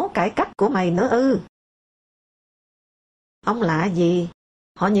biệp bố cải cách của mày nữa ư. Ông lạ gì?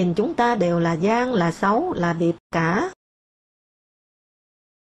 Họ nhìn chúng ta đều là gian, là xấu, là biệp cả.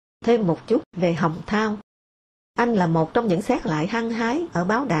 Thêm một chút về Hồng Thao. Anh là một trong những xét lại hăng hái ở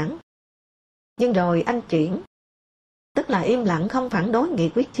báo đảng. Nhưng rồi anh chuyển, tức là im lặng không phản đối nghị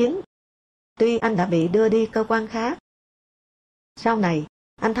quyết 9, tuy anh đã bị đưa đi cơ quan khác. Sau này,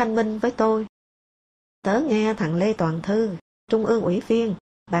 anh thanh minh với tôi. Tớ nghe thằng Lê Toàn Thư, Trung ương ủy viên,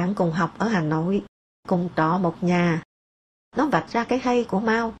 bạn cùng học ở Hà Nội, cùng trọ một nhà. Nó vạch ra cái hay của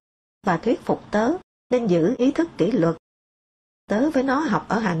Mao và thuyết phục tớ nên giữ ý thức kỷ luật. Tớ với nó học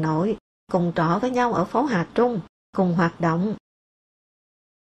ở Hà Nội, cùng trọ với nhau ở phố Hà Trung, cùng hoạt động.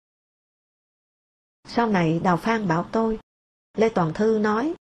 Sau này Đào Phan bảo tôi, Lê Toàn Thư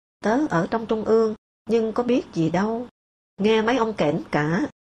nói, tớ ở trong Trung ương nhưng có biết gì đâu, nghe mấy ông kể cả.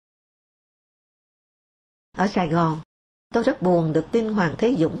 Ở Sài Gòn, tôi rất buồn được tin Hoàng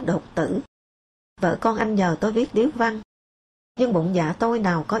Thế Dũng đột tử. Vợ con anh nhờ tôi viết điếu văn, nhưng bụng dạ tôi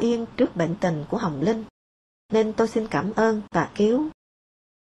nào có yên trước bệnh tình của Hồng Linh, nên tôi xin cảm ơn và cứu.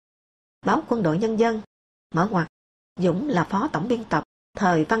 Báo Quân đội Nhân dân, mở ngoặc, Dũng là phó tổng biên tập,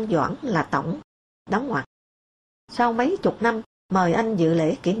 thời Văn Doãn là tổng, đóng ngoặc. Sau mấy chục năm, mời anh dự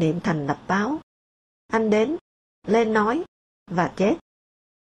lễ kỷ niệm thành lập báo. Anh đến, lên nói, và chết.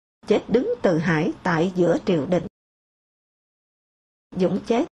 Chết đứng từ hải tại giữa triều đình. Dũng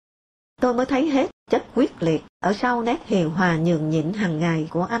chết, tôi mới thấy hết chất quyết liệt ở sau nét hiền hòa nhường nhịn hàng ngày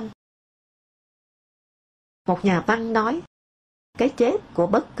của anh. Một nhà văn nói, cái chết của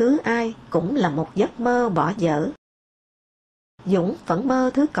bất cứ ai cũng là một giấc mơ bỏ dở. Dũng vẫn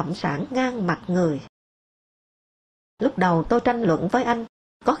mơ thứ cộng sản ngang mặt người. Lúc đầu tôi tranh luận với anh,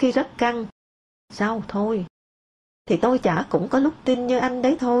 có khi rất căng. Sao thôi? Thì tôi chả cũng có lúc tin như anh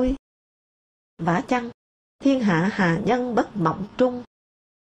đấy thôi. Vả chăng, thiên hạ hà nhân bất mộng trung.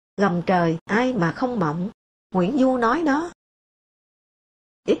 Gầm trời ai mà không mộng, Nguyễn Du nói đó.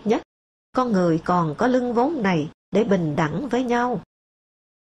 Ít nhất, con người còn có lưng vốn này để bình đẳng với nhau.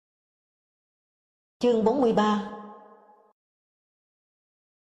 Chương 43.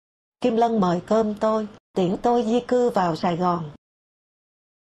 Kim Lân mời cơm tôi, tiễn tôi di cư vào Sài Gòn.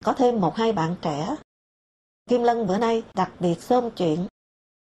 Có thêm một hai bạn trẻ. Kim Lân bữa nay đặc biệt xôm chuyện.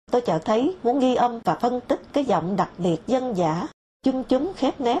 Tôi chợt thấy muốn ghi âm và phân tích cái giọng đặc biệt dân dã, chum chúm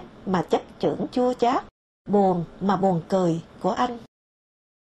khép nép mà chấp chưởng chua chát, buồn mà buồn cười của anh.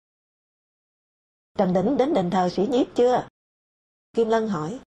 Trần Đĩnh đến đền thờ Sĩ Nhiếp chưa? Kim Lân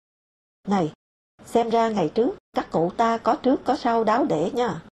hỏi. Này, xem ra ngày trước các cụ ta có trước có sau đáo để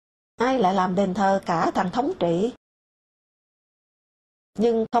nha. Ai lại làm đền thờ cả thằng thống trị?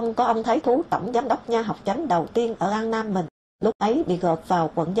 Nhưng không có ông Thái Thú tổng giám đốc nha học chánh đầu tiên ở An Nam mình, lúc ấy bị gộp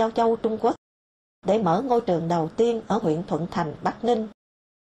vào quận Giao Châu Trung Quốc, để mở ngôi trường đầu tiên ở huyện Thuận Thành, Bắc Ninh.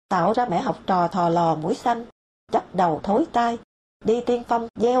 Tạo ra mẻ học trò thò lò mũi xanh, chắc đầu thối tai, đi tiên phong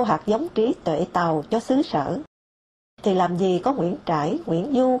gieo hạt giống trí tuệ Tàu cho xứ sở. Thì làm gì có Nguyễn Trãi,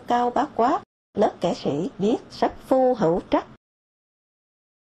 Nguyễn Du, Cao Bá Quát, lớp kẻ sĩ biết sách phu hữu trắc.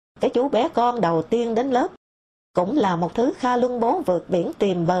 Cái chú bé con đầu tiên đến lớp, cũng là một thứ Kha luân bố vượt biển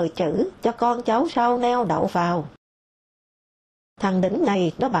tìm bờ chữ cho con cháu sau neo đậu vào. Thằng Đĩnh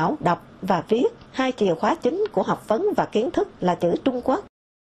này nó bảo đọc và viết hai chìa khóa chính của học vấn và kiến thức là chữ Trung Quốc.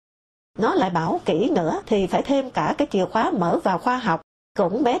 Nó lại bảo kỹ nữa thì phải thêm cả cái chìa khóa mở vào khoa học,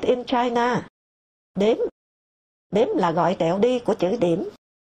 cũng made in China. Đếm là gọi đẹo đi của chữ điểm.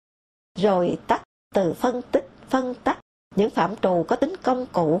 Rồi tách từ phân tích, phân tách những phạm trù có tính công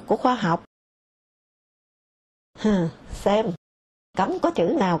cụ của khoa học. Xem, cấm có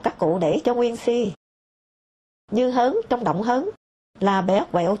chữ nào các cụ để cho nguyên si. Như hớn trong động hớn là bẻ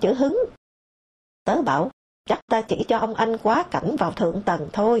quẹo chữ hứng. Tớ bảo, chắc ta chỉ cho ông anh quá cảnh vào thượng tầng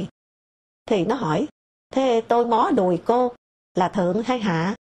thôi. Thì nó hỏi, thế tôi mó đùi cô là thượng hay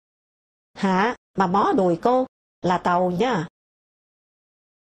hạ? Hạ mà mó đùi cô là tàu nha.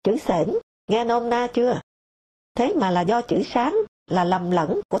 Chữ xển, nghe nôm na chưa? Thế mà là do chữ sáng là lầm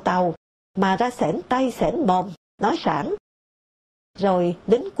lẫn của tàu, mà ra xển tay xển mồm, nói sẵn. Rồi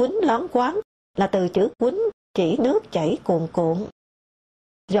đính quýnh lón quán là từ chữ quýnh chỉ nước chảy cuồn cuộn.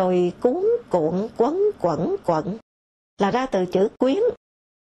 Rồi cuốn cuộn quấn quẩn quận là ra từ chữ quyến.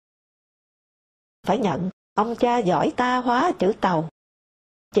 Phải nhận, ông cha giỏi ta hóa chữ tàu.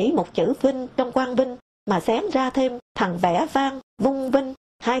 Chỉ một chữ vinh trong Quang Vinh mà xén ra thêm thằng vẽ vang, vung vinh,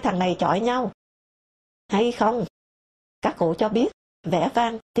 hai thằng này chọi nhau. Hay không? Các cụ cho biết, vẽ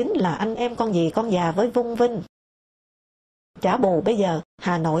vang chính là anh em con dì con già với vung vinh. Chả bù bây giờ,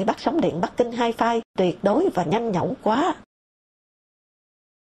 Hà Nội bắt sóng điện Bắc Kinh hi-fi tuyệt đối và nhanh nhẩu quá.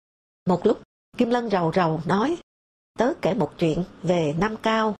 Một lúc, Kim Lân rầu rầu nói, tớ kể một chuyện về Nam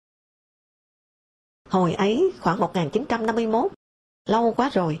Cao. Hồi ấy, khoảng 1951, lâu quá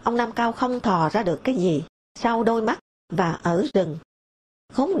rồi, ông Nam Cao không thò ra được cái gì, sau đôi mắt, và ở rừng.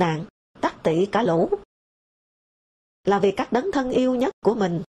 Khốn nạn, tắc tị cả lũ. Là vì các đấng thân yêu nhất của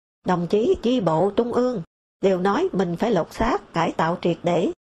mình, đồng chí chi bộ trung ương, đều nói mình phải lột xác, cải tạo triệt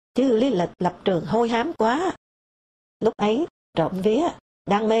để, chứ lý lịch lập trường hôi hám quá. Lúc ấy, trộm vía,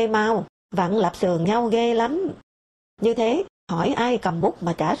 đang mê mau, vặn lạp sườn nhau ghê lắm. Như thế, hỏi ai cầm bút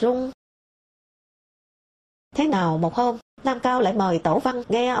mà chả rung. Thế nào một hôm, Nam Cao lại mời Tổ Văn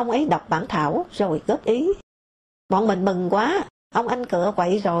nghe ông ấy đọc bản thảo rồi góp ý. Bọn mình mừng quá, ông anh cựa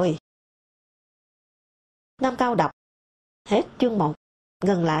quậy rồi. Nam Cao đọc. Hết chương 1,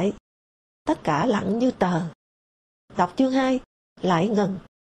 ngừng lại. Tất cả lặng như tờ. Đọc chương 2, lại ngừng,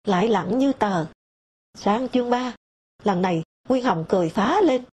 lại lặng như tờ. Sang chương 3, lần này Nguyên Hồng cười phá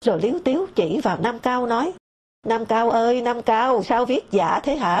lên rồi liếu tiếu chỉ vào Nam Cao nói, Nam Cao ơi, Nam Cao, sao viết giả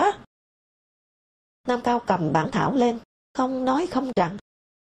thế hả? Nam Cao cầm bản thảo lên, không nói không rằng.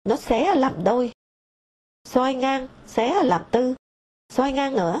 Nó xé làm đôi. Xoay ngang, xé làm 4. Xoay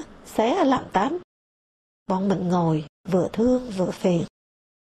ngang nữa, xé làm 8. Bọn mình ngồi, vừa thương vừa phiền.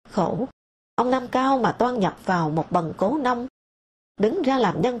 Khổ, ông Nam Cao mà toan nhập vào một bần cố nông, đứng ra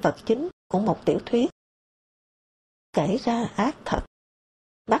làm nhân vật chính của một tiểu thuyết. Kể ra ác thật.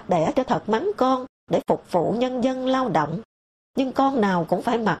 Bác đẻ cho thật mắng con để phục vụ nhân dân lao động, nhưng con nào cũng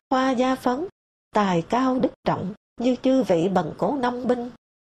phải mặc hoa da phấn, tài cao đức trọng như chư vị bần cố nông binh.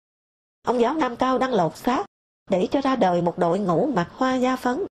 Ông giáo Nam Cao đang lột xác để cho ra đời một đội ngũ mặc hoa da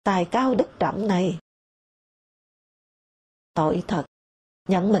phấn, tài cao đức trọng này. Tội thật,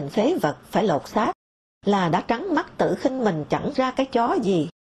 nhận mình phế vật phải lột xác là đã trắng mắt tự khinh mình chẳng ra cái chó gì.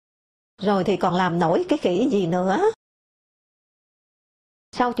 Rồi thì còn làm nổi cái khỉ gì nữa.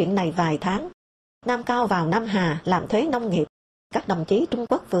 Sau chuyện này vài tháng, Nam Cao vào Nam Hà làm thuế nông nghiệp. Các đồng chí Trung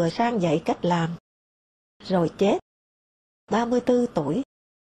Quốc vừa sang dạy cách làm. Rồi chết. 34 tuổi.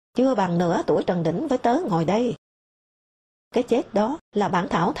 Chưa bằng nửa tuổi Trần Đỉnh với tớ ngồi đây. Cái chết đó là bản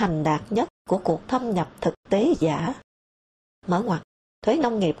thảo thành đạt nhất của cuộc thâm nhập thực tế giả. Mở ngoặc, thuế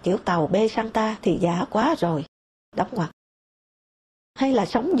nông nghiệp kiểu tàu bê sang ta thì giả quá rồi. Đóng ngoặc. Hay là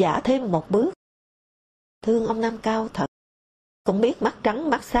sống giả thêm một bước. Thương ông Nam Cao thật. Cũng biết mắt trắng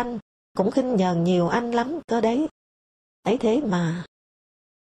mắt xanh, cũng khinh nhờn nhiều anh lắm cơ đấy. Ấy thế mà.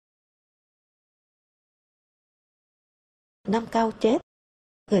 Nam Cao chết.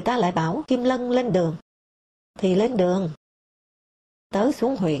 Người ta lại bảo Kim Lân lên đường. Thì lên đường. Tớ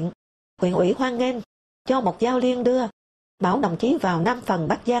xuống huyện. Huyện ủy hoan nghênh. Cho một giao liên đưa. Bảo đồng chí vào Nam Phần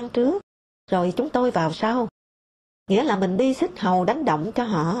Bắc Giang trước. Rồi chúng tôi vào sau. Nghĩa là mình đi xích hầu đánh động cho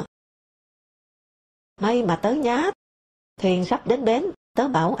họ. May mà tớ nhát. Thuyền sắp đến bến. Tớ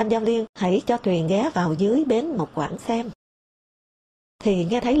bảo anh giao liên hãy cho thuyền ghé vào dưới bến một quãng xem. Thì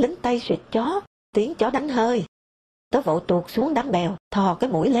nghe thấy lính Tây suyệt chó. Tiếng chó đánh hơi. Tớ vội tuột xuống đám bèo, thò cái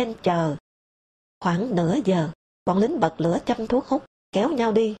mũi lên chờ. Khoảng nửa giờ, bọn lính bật lửa châm thuốc hút, kéo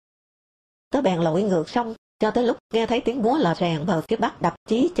nhau đi. Tớ bèn lội ngược sông, cho tới lúc nghe thấy tiếng búa lò rèn bờ phía bắc đập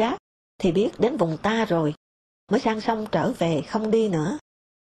chí chát, thì biết đến vùng ta rồi. mới sang sông trở về không đi nữa.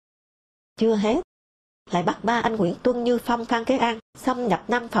 Chưa hết, lại bắt ba anh Nguyễn Tuân, Như Phong, Phan Kế An xâm nhập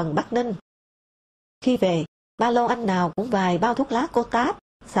Nam Phần Bắc Ninh. Khi về, ba lô anh nào cũng vài bao thuốc lá cô táp,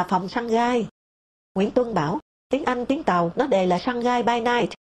 xà phòng săn gai. Nguyễn Tuân bảo, tiếng Anh tiếng Tàu nó đề là săn gai by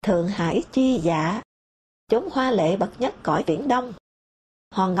night, Thượng Hải chi dạ. Chốn hoa lệ bậc nhất cõi Viễn Đông.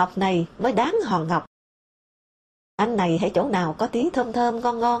 Hòn ngọc này mới đáng hòn ngọc. Anh này hãy chỗ nào có tí thơm thơm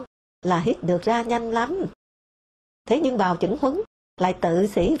ngon ngon là hít được ra nhanh lắm. Thế nhưng vào chỉnh huấn lại tự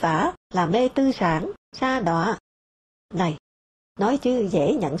sĩ vả là mê tư sản, sa đọa. Này, nói chứ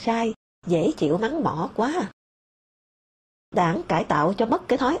dễ nhận sai, dễ chịu mắng mỏ quá. Đảng cải tạo cho mất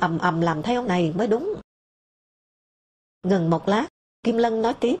cái thói ầm ầm làm theo này mới đúng. Ngừng một lát, Kim Lân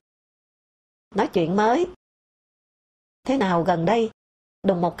nói tiếp. Nói chuyện mới. Thế nào gần đây,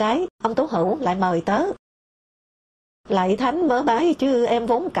 đùng một cái, ông Tố Hữu lại mời tớ. Lạy thánh mớ bái chứ em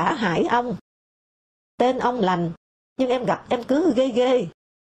vốn cả hại ông. Tên ông lành, nhưng em gặp em cứ ghê ghê.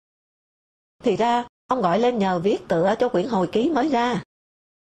 Thì ra, ông gọi lên nhờ viết tựa cho quyển hồi ký mới ra.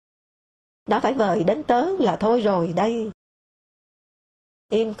 Đã phải vời đến tớ là thôi rồi đây.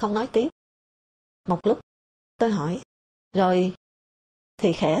 Im không nói tiếp. Một lúc, tôi hỏi, rồi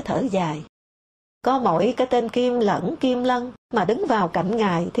thì khẽ thở dài. Có mỗi cái tên Kim lẫn Kim Lân mà đứng vào cạnh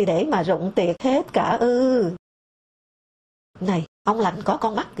ngài thì để mà rụng tiệt hết cả ư. Này, ông lạnh có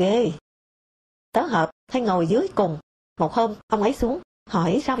con mắt ghê. Tớ hợp hay ngồi dưới cùng. Một hôm, ông ấy xuống,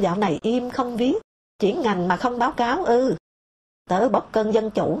 hỏi sao dạo này im không viết, chuyển ngành mà không báo cáo ư. Tớ bốc cơn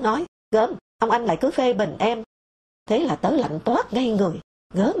dân chủ nói, gớm, ông anh lại cứ phê bình em. Thế là tớ lạnh toát ngay người,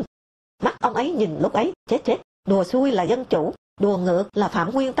 gớm. Mắt ông ấy nhìn lúc ấy, chết, đùa xui là dân chủ, đùa ngược là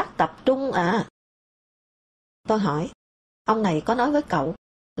phạm nguyên tắc tập trung à. Tôi hỏi, ông này có nói với cậu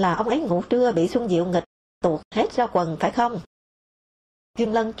là ông ấy ngủ trưa bị Xuân Diệu nghịch, tuột hết ra quần phải không?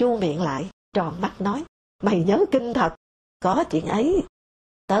 Kim Lân chu miệng lại, tròn mắt nói, mày nhớ kinh thật, có chuyện ấy.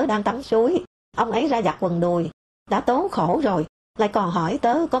 Tớ đang tắm suối, ông ấy ra giặt quần đùi, đã tố khổ rồi, lại còn hỏi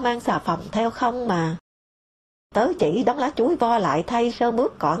tớ có mang xà phòng theo không mà. Tớ chỉ đóng lá chuối vo lại thay sơ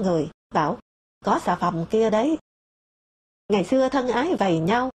mướt cọ người, bảo, có xà phòng kia đấy. Ngày xưa thân ái vầy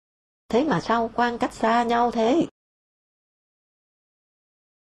nhau, thế mà sao quan cách xa nhau thế?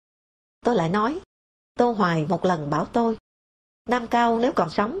 Tôi lại nói, Tô Hoài một lần bảo tôi, Nam Cao nếu còn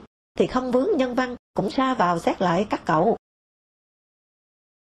sống, thì không vướng nhân văn, cũng sa vào xét lại các cậu.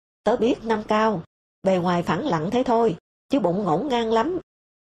 Tớ biết Nam Cao, bề ngoài phẳng lặng thế thôi, chứ bụng ngổn ngang lắm.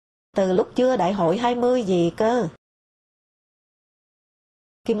 Từ lúc chưa đại hội 20 gì cơ.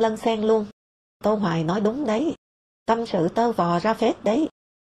 Kim Lân xen luôn, Tô Hoài nói đúng đấy, tâm sự tơ vò ra phết đấy.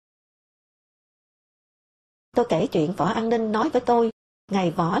 Tôi kể chuyện Võ An Ninh nói với tôi,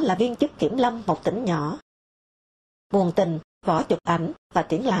 ngày Võ là viên chức kiểm lâm một tỉnh nhỏ. Buồn tình, Võ chụp ảnh và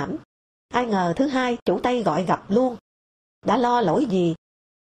triển lãm. Ai ngờ thứ hai chủ Tây gọi gặp luôn. Đã lo lỗi gì?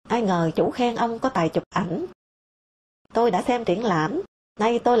 Ai ngờ chủ khen ông có tài chụp ảnh. Tôi đã xem triển lãm,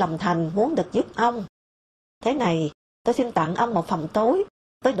 nay tôi lòng thành muốn được giúp ông. Thế này, tôi xin tặng ông một phòng tối,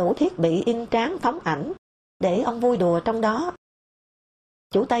 với đủ thiết bị in tráng phóng ảnh, để ông vui đùa trong đó.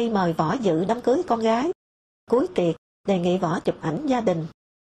 Chủ Tây mời Võ dự đám cưới con gái. Cuối tiệc, đề nghị Võ chụp ảnh gia đình.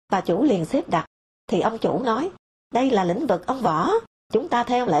 Bà chủ liền xếp đặt, thì ông chủ nói, đây là lĩnh vực ông Võ, chúng ta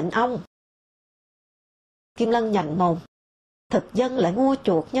theo lệnh ông. Kim Lân nhành mồm, thực dân lại mua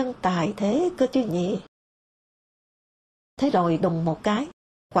chuộc nhân tài thế cơ chứ nhỉ. Thế rồi đùng một cái,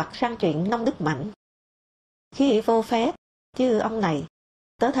 quặt sang chuyện nông đức mạnh. Khi vô phép, chứ ông này,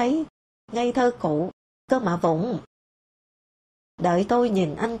 tớ thấy ngây thơ cụ, cơ mà vụng. Đợi tôi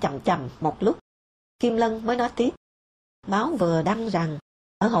nhìn anh chằm chằm một lúc, Kim Lân mới nói tiếp. Báo vừa đăng rằng,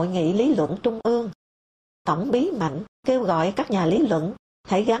 ở hội nghị lý luận trung ương, Tổng bí Mạnh kêu gọi các nhà lý luận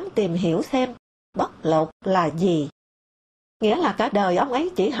hãy gắng tìm hiểu xem bóc lột là gì. Nghĩa là cả đời ông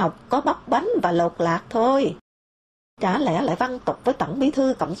ấy chỉ học có bóc bánh và lột lạc thôi. Chả lẽ lại văn tục với Tổng bí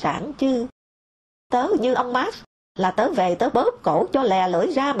thư Cộng sản chứ. Tớ như ông Marx là tớ về tớ bóp cổ cho lè lưỡi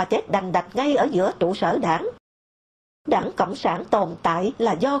ra mà chết đành đạch ngay ở giữa trụ sở đảng. Đảng Cộng sản tồn tại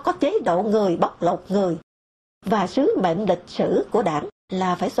là do có chế độ người bóc lột người. Và sứ mệnh lịch sử của đảng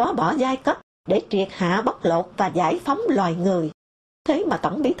là phải xóa bỏ giai cấp để triệt hạ bóc lột và giải phóng loài người. Thế mà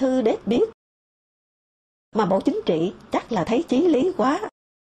Tổng bí thư đết biết. Mà Bộ Chính trị chắc là thấy chí lý quá.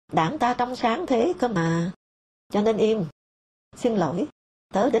 Đảng ta trong sáng thế cơ mà. Cho nên im. Xin lỗi,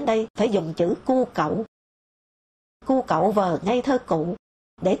 tớ đến đây phải dùng chữ cu cậu. Cu cậu vờ ngây thơ cụ,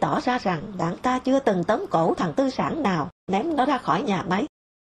 để tỏ ra rằng đảng ta chưa từng tóm cổ thằng tư sản nào ném nó ra khỏi nhà máy.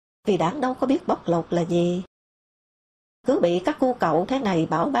 Vì đảng đâu có biết bóc lột là gì. Cứ bị các cu cậu thế này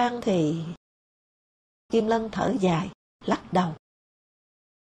bảo ban thì... Kim Lân thở dài, lắc đầu.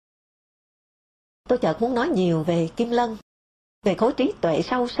 Tôi chợt muốn nói nhiều về Kim Lân, về khối trí tuệ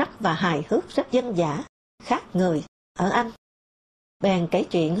sâu sắc và hài hước rất dân dã, khác người ở anh. Bèn kể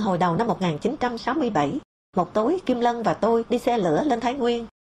chuyện hồi đầu năm 1967, một tối Kim Lân và tôi đi xe lửa lên Thái Nguyên.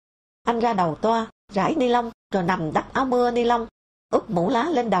 Anh ra đầu toa, rải ni lông, rồi nằm đắp áo mưa ni lông, úp mũ lá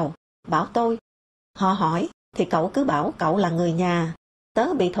lên đầu, bảo tôi. Họ hỏi, thì cậu cứ bảo cậu là người nhà,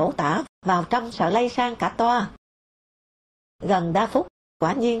 tớ bị thổ tả vào trong sợ lây sang cả toa. Gần đa phút,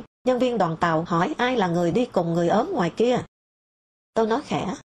 quả nhiên, nhân viên đoàn tàu hỏi ai là người đi cùng người ốm ngoài kia. Tôi nói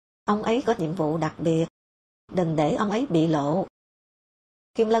khẽ, ông ấy có nhiệm vụ đặc biệt, đừng để ông ấy bị lộ.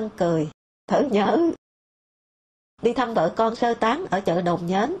 Kim Lân cười, thử nhớ. Đi thăm vợ con sơ tán ở chợ Đồn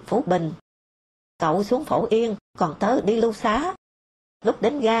Nhến, Phú Bình. Cậu xuống Phổ Yên, còn tớ đi lưu xá. Lúc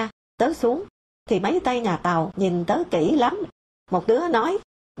đến ga, tớ xuống, thì mấy tay nhà tàu nhìn tớ kỹ lắm. Một đứa nói,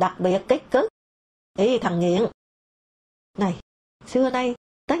 đặc biệt kích cức. Ê thằng nghiện. Này, xưa nay,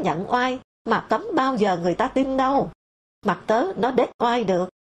 tớ nhận oai, mà cấm bao giờ người ta tin đâu. Mặt tớ nó đét oai được.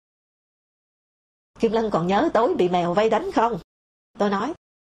 Kim Lân còn nhớ tối bị mèo vây đánh không? Tôi nói,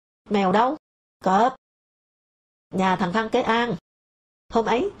 mèo đâu? Cọp. Nhà thằng Văn Kế An. Hôm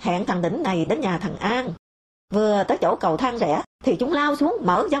ấy hẹn thằng Đĩnh này đến nhà thằng An. Vừa tới chỗ cầu thang rẽ thì chúng lao xuống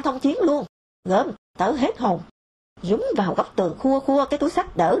mở giao thông chiến luôn. Gớm, tớ hết hồn. Rúm vào góc tường khua khua cái túi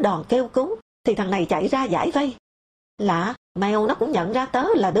xách đỡ đòn kêu cứu. Thì thằng này chạy ra giải vây. Lạ, mèo nó cũng nhận ra tớ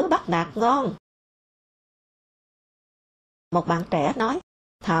là đứa bắt nạt ngon. Một bạn trẻ nói,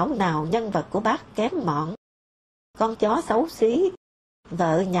 thảo nào nhân vật của bác kém mọn. Con chó xấu xí,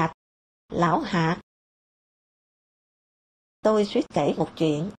 vợ nhặt, lão hạt. Tôi suýt kể một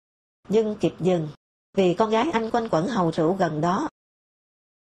chuyện, nhưng kịp dừng, vì con gái anh quanh quẩn hầu rượu gần đó.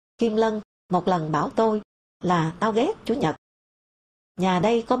 Kim Lân một lần bảo tôi là tao ghét Chủ nhật. Nhà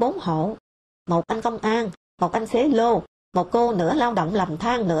đây có 4 hộ, một anh công an, một anh xế lô, một cô nửa lao động làm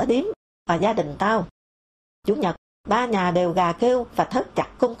than nửa điếm, và gia đình tao. Chủ nhật, 3 nhà đều gà kêu và thớt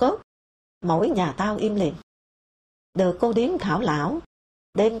chặt cung cốt. Mỗi nhà tao im lìm. Được cô điếm thảo lão,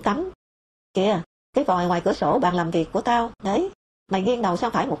 đêm tắm. Kìa, cái vòi ngoài cửa sổ bàn làm việc của tao, đấy, mày nghiêng đầu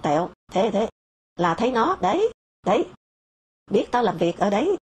sang phải một tẹo, thế, là thấy nó, đấy. Biết tao làm việc ở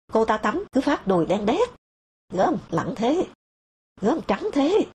đấy, cô ta tắm cứ phát đùi đen đét. Gớm lặng thế, gớm trắng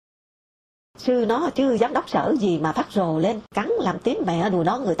thế. Sư nó chứ giám đốc sở gì mà phát rồ lên, cắn làm tiếng mẹ đùi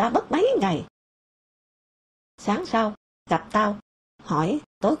đó người ta mất mấy ngày. Sáng sau, gặp tao, hỏi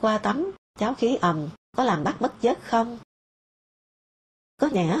tối qua tắm, cháo khí ầm, có làm bác mất giấc không? Có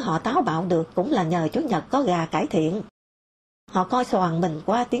nhẽ họ táo bạo được cũng là nhờ Chủ nhật có gà cải thiện. Họ coi xoàn mình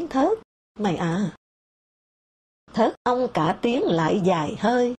qua tiếng thớt, mày à. Thớt ông cả tiếng lại dài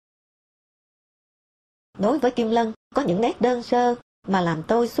hơi. Đối với Kim Lân, có những nét đơn sơ mà làm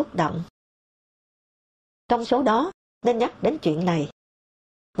tôi xúc động. Trong số đó, nên nhắc đến chuyện này.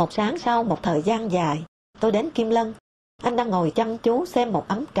 Một sáng sau một thời gian dài, tôi đến Kim Lân. Anh đang ngồi chăm chú xem một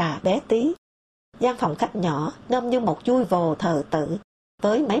ấm trà bé tí. Gian phòng khách nhỏ, nôm như một chui vồ thờ tự,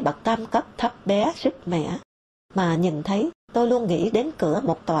 với mấy bậc tam cấp thấp bé sức mẻ. Mà nhìn thấy, tôi luôn nghĩ đến cửa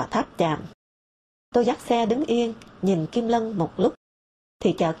một tòa tháp chàm. Tôi dắt xe đứng yên, nhìn Kim Lân một lúc,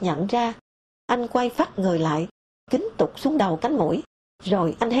 thì chợt nhận ra, anh quay phắt người lại, kính tụt xuống đầu cánh mũi,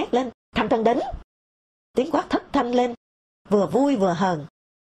 rồi anh hét lên, thằng Trần Đĩnh. Tiếng quát thất thanh lên, vừa vui vừa hờn.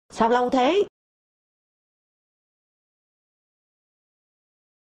 Sao lâu thế?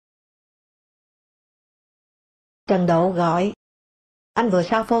 Trần Độ gọi. Anh vừa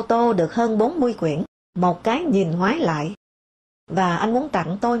sao photo được hơn 40 quyển, một cái nhìn ngoái lại. Và anh muốn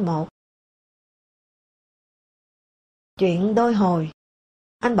tặng tôi một. Chuyện đôi hồi.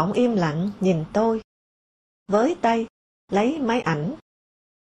 Anh bỗng im lặng nhìn tôi. Với tay, lấy máy ảnh.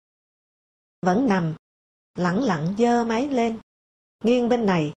 Vẫn nằm, lẳng lặng giơ máy lên. Nghiêng bên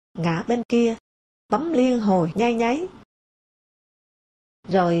này, ngã bên kia. Bấm liên hồi nháy nháy.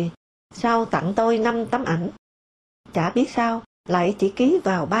 Rồi, sau tặng tôi 5 tấm ảnh. Chả biết sao, lại chỉ ký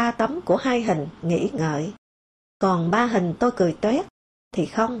vào 3 tấm của 2 hình nghĩ ngợi. Còn 3 hình tôi cười toét, thì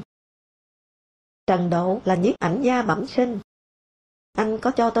không. Trần Độ là nhiếp ảnh gia bẩm sinh. Anh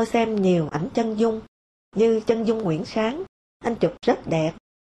có cho tôi xem nhiều ảnh chân dung, như chân dung Nguyễn Sáng, anh chụp rất đẹp.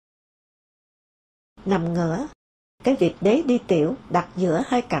 Nằm ngửa, cái vịt đế đi tiểu đặt giữa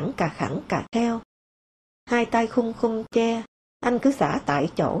 2 cẳng cà khẳng cà kheo. 2 tay khum khum che, anh cứ xả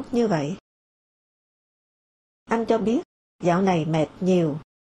tại chỗ như vậy. Anh cho biết, dạo này mệt nhiều,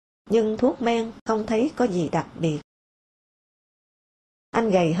 nhưng thuốc men không thấy có gì đặc biệt. Anh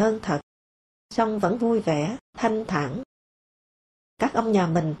gầy hơn thật, song vẫn vui vẻ, thanh thản. Các ông nhà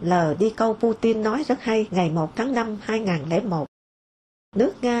mình lờ đi câu Putin nói rất hay ngày 1 tháng 5 2001.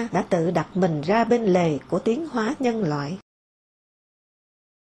 Nước Nga đã tự đặt mình ra bên lề của tiến hóa nhân loại.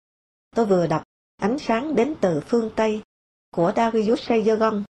 Tôi vừa đọc, ánh sáng đến từ phương Tây của Darius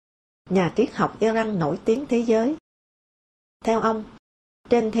Sejong, nhà triết học Iran nổi tiếng thế giới. Theo ông,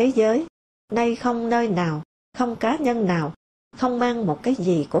 trên thế giới, nay không nơi nào, không cá nhân nào, không mang một cái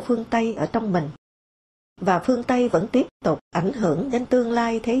gì của phương Tây ở trong mình. Và phương Tây vẫn tiếp tục ảnh hưởng đến tương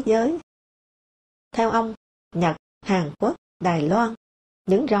lai thế giới. Theo ông, Nhật, Hàn Quốc, Đài Loan,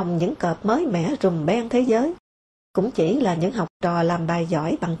 những rồng những cọp mới mẻ rùm beng thế giới, cũng chỉ là những học trò làm bài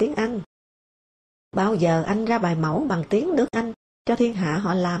giỏi bằng tiếng Anh. Bao giờ anh ra bài mẫu bằng tiếng nước Anh, cho thiên hạ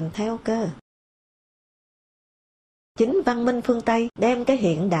họ làm theo cơ? Chính văn minh phương Tây đem cái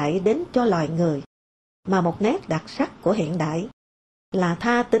hiện đại đến cho loài người, mà một nét đặc sắc của hiện đại là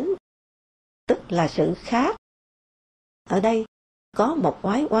tha tính, tức là sự khác. Ở đây có một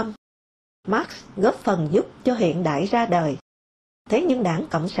oái oăm. Marx góp phần giúp cho hiện đại ra đời. Thế nhưng Đảng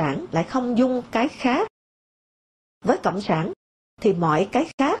Cộng sản lại không dung cái khác. Với Cộng sản thì mọi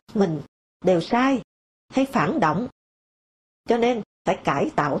cái khác mình đều sai hay phản động. Cho nên phải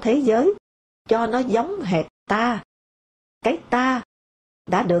cải tạo thế giới cho nó giống hệt ta. Cái ta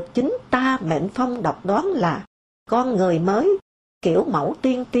đã được chính ta mệnh phong độc đoán là con người mới, kiểu mẫu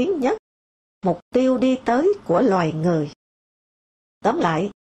tiên tiến nhất, mục tiêu đi tới của loài người. Tóm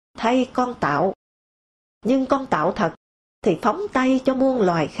lại, thay con tạo. Nhưng con tạo thật thì phóng tay cho muôn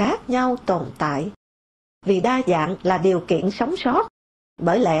loài khác nhau tồn tại. Vì đa dạng là điều kiện sống sót.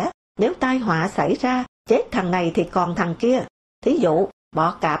 Bởi lẽ, nếu tai họa xảy ra, chết thằng này thì còn thằng kia. Thí dụ,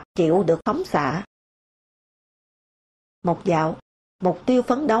 bọ cạp chịu được phóng xạ. Một dạo, mục tiêu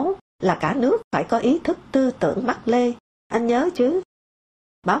phấn đấu là cả nước phải có ý thức tư tưởng Mác Lê. Anh nhớ chứ?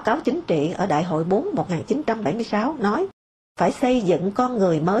 Báo cáo chính trị ở Đại hội 4 1976 nói phải xây dựng con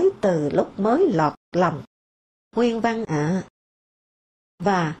người mới từ lúc mới lọt lòng. Nguyên văn ạ.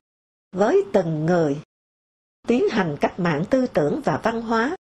 Và với từng người, tiến hành cách mạng tư tưởng và văn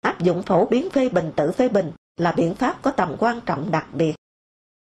hóa, áp dụng phổ biến phê bình tự phê bình là biện pháp có tầm quan trọng đặc biệt.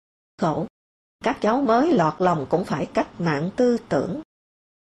 Khổ, các cháu mới lọt lòng cũng phải cách mạng tư tưởng.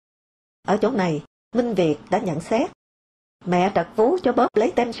 Ở chỗ này, Minh Việt đã nhận xét, mẹ trật vú cho bóp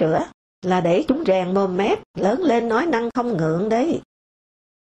lấy tem sữa là để chúng rèn mồm mép, lớn lên nói năng không ngượng đấy.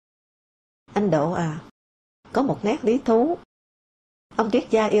 Anh Độ à, có một nét lý thú. Ông triết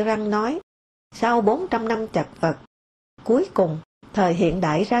gia Iran nói, sau 400 năm chật vật, cuối cùng thời hiện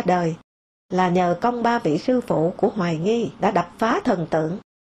đại ra đời là nhờ công ba vị sư phụ của hoài nghi đã đập phá thần tượng,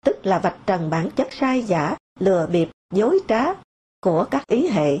 tức là vạch trần bản chất sai giả, lừa bịp, dối trá của các ý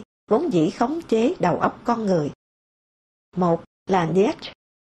hệ vốn dĩ khống chế đầu óc con người. Một là Nietzsche,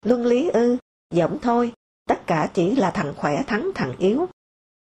 luân lý ư, giỡn thôi, tất cả chỉ là thằng khỏe thắng thằng yếu.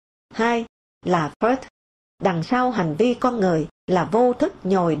 Hai là Freud, đằng sau hành vi con người là vô thức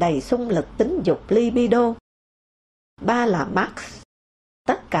nhồi đầy xung lực tính dục libido. Ba là Marx,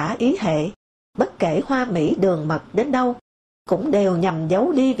 tất cả ý hệ, bất kể hoa mỹ đường mật đến đâu, cũng đều nhằm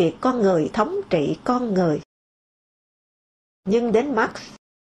giấu đi việc con người thống trị con người. Nhưng đến Marx,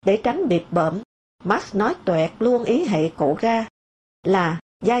 để tránh bịp bợm, Marx nói toẹt luôn ý hệ cụ ra, là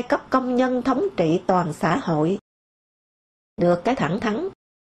giai cấp công nhân thống trị toàn xã hội. Được cái thẳng thắn,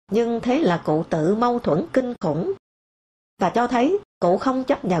 nhưng thế là cụ tự mâu thuẫn kinh khủng, và cho thấy cụ không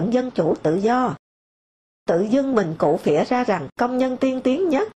chấp nhận dân chủ tự do. Tự dưng mình cụ phỉa ra rằng công nhân tiên tiến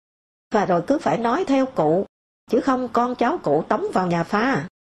nhất, và rồi cứ phải nói theo cụ, chứ không con cháu cụ tống vào nhà pha.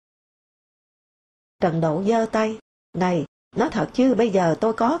 Trần Độ giơ tay, này, nói thật chứ bây giờ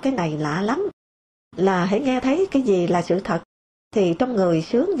tôi có cái này lạ lắm, là hãy nghe thấy cái gì là sự thật, thì trong người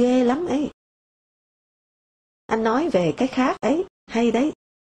sướng ghê lắm ấy. Anh nói về cái khác ấy, hay đấy.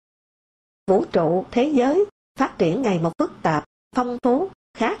 Vũ trụ, thế giới, phát triển ngày một phức tạp, phong phú,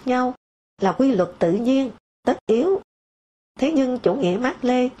 khác nhau, là quy luật tự nhiên, tất yếu. Thế nhưng chủ nghĩa Mác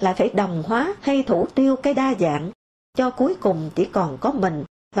Lê lại phải đồng hóa hay thủ tiêu cái đa dạng, cho cuối cùng chỉ còn có mình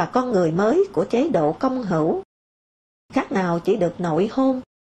và con người mới của chế độ công hữu. Khác nào chỉ được nội hôn,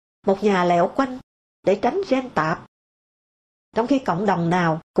 một nhà lẹo quanh, để tránh gen tạp. Trong khi cộng đồng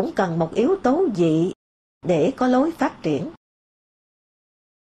nào cũng cần một yếu tố dị để có lối phát triển.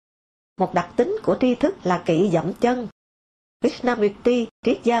 Một đặc tính của tri thức là kỵ dậm chân. Krishnamurti,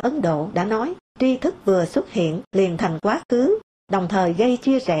 triết gia Ấn Độ đã nói, tri thức vừa xuất hiện liền thành quá khứ, đồng thời gây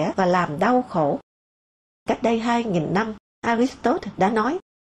chia rẽ và làm đau khổ. Cách đây 2.000 năm, Aristotle đã nói,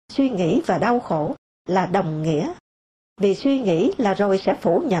 suy nghĩ và đau khổ là đồng nghĩa, vì suy nghĩ là rồi sẽ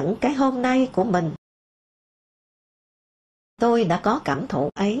phủ nhận cái hôm nay của mình. Tôi đã có cảm thụ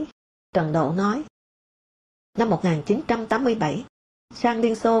ấy, Trần Độ nói. Năm 1987, sang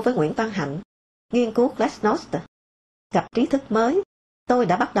Liên Xô với Nguyễn Văn Hạnh, nghiên cứu Glasnost, gặp trí thức mới, tôi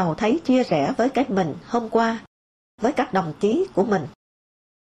đã bắt đầu thấy chia rẽ với cái mình hôm qua, với các đồng chí của mình.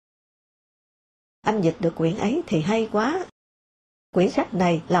 anh dịch được quyển ấy thì hay quá. Quyển sách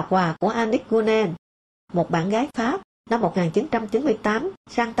này là quà của Annick Gunen, một bạn gái Pháp, năm 1998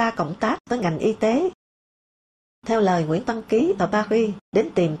 sang ta cộng tác với ngành y tế. Theo lời Nguyễn Văn Ký ở Paris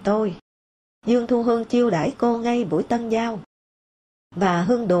đến tìm tôi, Dương Thu Hương chiêu đãi cô ngay buổi tân giao. Và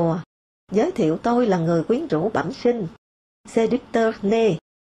Hương đùa, giới thiệu tôi là người quyến rũ bẩm sinh, séducteur né.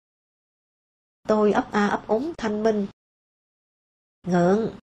 Tôi ấp a ấp úng thanh minh.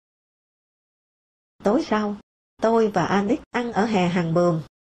 Ngượng. Tối sau, tôi và Annick ăn ở hè hàng Buồm.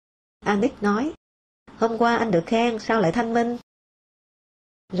 Annick nói, hôm qua anh được khen, sao lại thanh minh?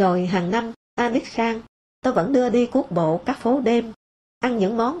 Rồi hàng năm, Annick sang, tôi vẫn đưa đi cuốc bộ các phố đêm, ăn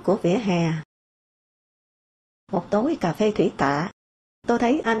những món của vỉa hè. Một tối cà phê thủy tạ, tôi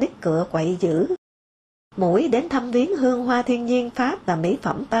thấy Annick cựa quậy dữ. Mũi đến thăm viếng hương hoa thiên nhiên Pháp và mỹ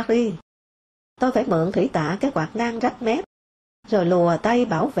phẩm Paris. Tôi phải mượn thủy tạ cái quạt nang rách mép, rồi lùa tay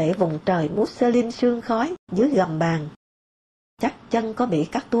bảo vệ vùng trời Musselin sương khói dưới gầm bàn. Chắc chân có bị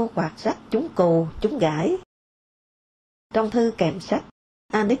các tua quạt rách chúng cù, chúng gãi. Trong thư kèm sách,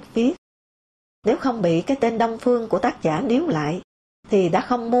 Annick viết, nếu không bị cái tên Đông Phương của tác giả níu lại, thì đã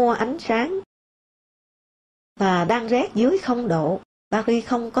không mua ánh sáng. Và đang rét dưới 0 độ, Paris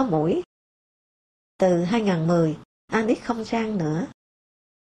không có muỗi. Từ 2010, Annick không sang nữa.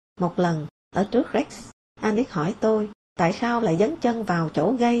 Một lần, ở trước Rex, Annick hỏi tôi, tại sao lại dấn chân vào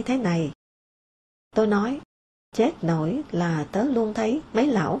chỗ gây thế này? Tôi nói, chết nổi là tớ luôn thấy mấy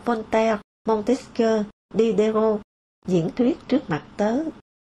lão Voltaire, Montesquieu, Diderot diễn thuyết trước mặt tớ.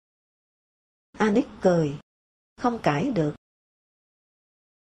 Annick cười, không cãi được.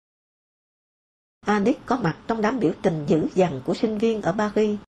 Annick có mặt trong đám biểu tình dữ dằn của sinh viên ở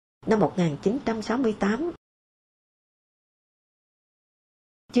Paris năm 1968.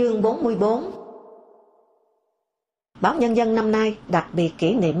 Chương 44. Báo Nhân dân năm nay đặc biệt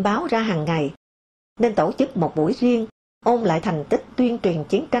kỷ niệm báo ra hàng ngày, nên tổ chức một buổi riêng ôn lại thành tích tuyên truyền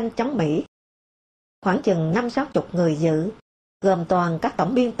chiến tranh chống Mỹ. Khoảng chừng 50-60 người dự, gồm toàn các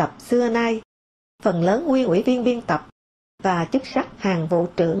tổng biên tập xưa nay, phần lớn nguyên ủy viên biên tập và chức sắc hàng vụ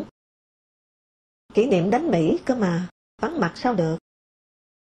trưởng. Kỷ niệm đánh Mỹ cơ mà, vắng mặt sao được.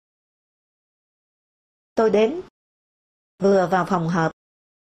 Tôi đến. Vừa vào phòng họp,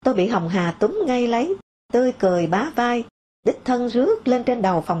 tôi bị Hồng Hà túm ngay lấy, tươi cười bá vai, đích thân rước lên trên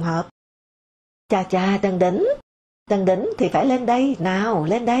đầu phòng họp. Chà chà Trần Đĩnh thì phải lên đây, nào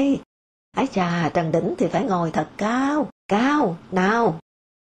lên đây. Ái chà, Trần Đĩnh thì phải ngồi thật cao, cao, nào.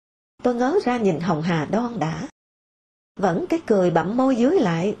 Tôi ngớ ra nhìn Hồng Hà đon đả. Vẫn cái cười bặm môi dưới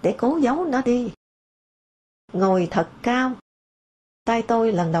lại để cố giấu nó đi. Ngồi thật cao. Tay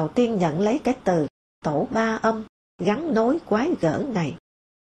tôi lần đầu tiên nhận lấy cái từ tổ ba âm gắn nối quái gở này.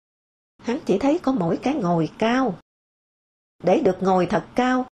 Hắn chỉ thấy có mỗi cái ngồi cao. Để được ngồi thật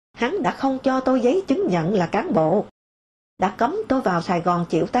cao, hắn đã không cho tôi giấy chứng nhận là cán bộ. Đã cấm tôi vào Sài Gòn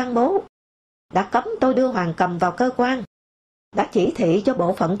chịu tang bố. Đã cấm tôi đưa Hoàng Cầm vào cơ quan. Đã chỉ thị cho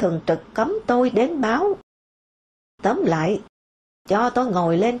bộ phận thường trực cấm tôi đến báo. Tóm lại, cho tôi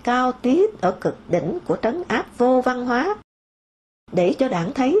ngồi lên cao tiết ở cực đỉnh của trấn áp vô văn hóa. Để cho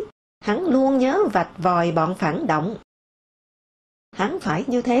đảng thấy, hắn luôn nhớ vạch vòi bọn phản động. Hắn phải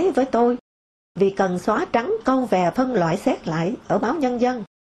như thế với tôi, vì cần xóa trắng câu vè phân loại xét lại ở báo Nhân dân.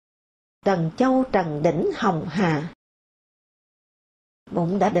 Trần Châu, Trần Đĩnh, Hồng Hà.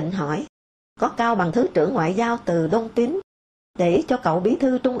 Bụng đã định hỏi, có cao bằng thứ trưởng ngoại giao từ Đôn Tín, để cho cậu bí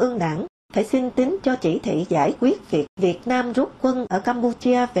thư Trung ương Đảng phải xin tín cho chỉ thị giải quyết việc Việt Nam rút quân ở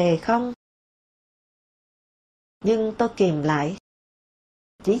Campuchia về không? Nhưng tôi kìm lại,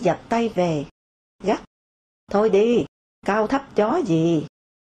 chỉ giật tay về, gắt, thôi đi, cao thấp chó gì.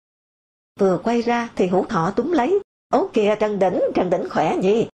 Vừa quay ra thì Hữu Thọ túm lấy, ố kìa Trần Đĩnh khỏe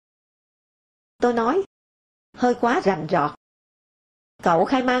nhỉ. Tôi nói, hơi quá rành rọt. Cậu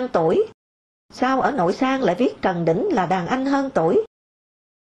khai mang tuổi, sao ở Nội Sang lại viết Trần Đĩnh là đàn anh hơn tuổi?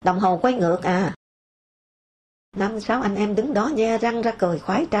 Đồng hồ quay ngược à? 5-6 anh em đứng đó nhe răng ra cười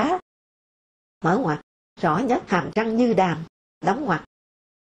khoái trá. Mở ngoặc, rõ nhất hàm răng như đàm, đóng ngoặc.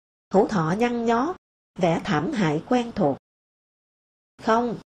 Hữu Thọ nhăn nhó, vẻ thảm hại quen thuộc.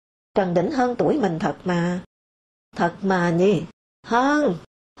 Không, Trần Đĩnh hơn tuổi mình thật mà. Thật mà nhỉ,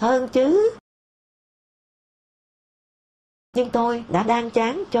 hơn chứ. Nhưng tôi đã đang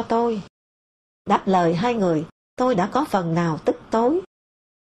chán cho tôi. Đáp lời hai người, tôi đã có phần nào tức tối.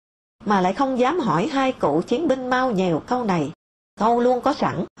 Mà lại không dám hỏi hai cụ chiến binh mau nhèo câu này. Câu luôn có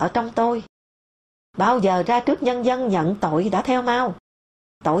sẵn ở trong tôi. Bao giờ ra trước nhân dân nhận tội đã theo Mao.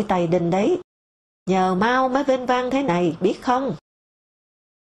 Tội Tày Đình đấy. Nhờ Mao mới vinh vang thế này, biết không?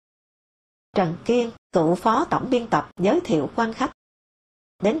 Trần Kiên, cựu phó tổng biên tập giới thiệu quan khách.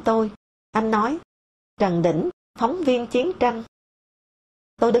 Đến tôi, anh nói, Trần Đĩnh, phóng viên chiến tranh.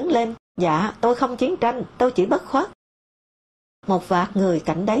 Tôi đứng lên, dạ, tôi không chiến tranh, tôi chỉ bất khuất. Một vạt người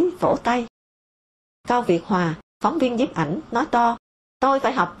cạnh đấy vỗ tay. Cao Việt Hòa, phóng viên nhiếp ảnh, nói to, tôi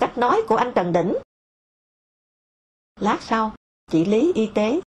phải học cách nói của anh Trần Đĩnh. Lát sau, chị Lý y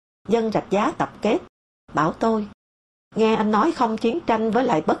tế, dân Rạch Giá tập kết, bảo tôi, nghe anh nói không chiến tranh với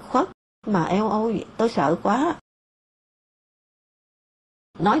lại bất khuất, mà eo ôi, tôi sợ quá.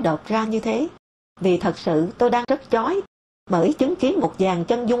 Nói đột ra như thế, vì thật sự tôi đang rất chói, bởi chứng kiến một dàn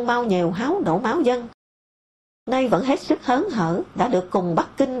chân dung mau nhèo háo đổ máu dân. Nay vẫn hết sức hớn hở đã được cùng Bắc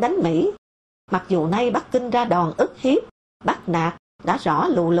Kinh đánh Mỹ, mặc dù nay Bắc Kinh ra đòn ức hiếp, bắt nạt, đã rõ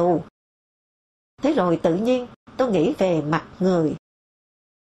lù lù. Thế rồi tự nhiên tôi nghĩ về mặt người.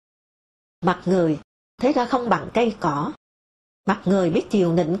 Mặt người, thế ra không bằng cây cỏ. Mặt người biết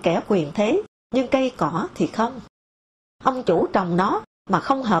chiều nịnh kẻ quyền thế, nhưng cây cỏ thì không. Ông chủ trồng nó mà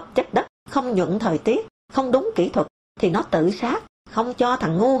không hợp chất đất, không nhuận thời tiết, không đúng kỹ thuật, thì nó tự sát, không cho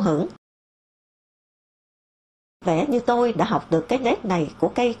thằng ngu hưởng. Vẻ như tôi đã học được cái nét này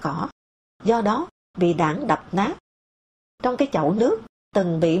của cây cỏ, do đó bị đảng đập nát. Trong cái chậu nước,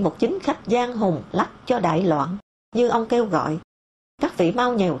 từng bị một chính khách giang hùng lắc cho đại loạn, như ông kêu gọi. Các vị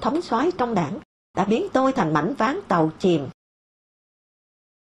mau nhèo thống soái trong đảng đã biến tôi thành mảnh ván tàu chìm.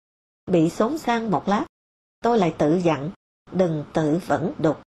 Bị xốn sang một lát, tôi lại tự dặn, đừng tự vẫn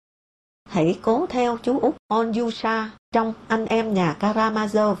đục. Hãy cố theo chú út Onyusha trong Anh em nhà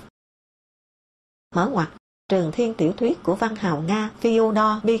Karamazov. Mở ngoặt, trường thiên tiểu thuyết của văn hào Nga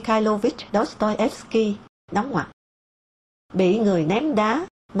Fyodor Mikhailovich Dostoevsky, đóng ngoặt. Bị người ném đá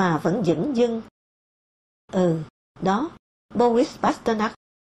mà vẫn dửng dưng. Đó, Boris Pasternak.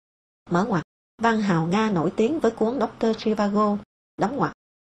 Mở ngoặt, văn hào Nga nổi tiếng với cuốn Dr. Zhivago, đóng ngoặt.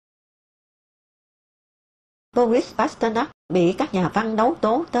 Boris Pasternak bị các nhà văn đấu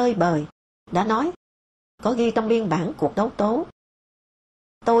tố tơi bời, đã nói, có ghi trong biên bản cuộc đấu tố.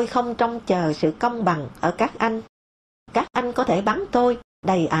 Tôi không trông chờ sự công bằng ở các anh. Các anh có thể bắn tôi,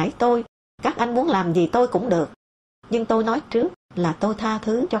 đầy ải tôi, các anh muốn làm gì tôi cũng được. Nhưng tôi nói trước là tôi tha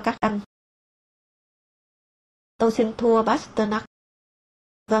thứ cho các anh. Tôi xin thua Pasternak.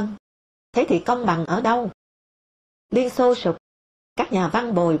 Vâng, thế thì công bằng ở đâu? Liên Xô sụp, các nhà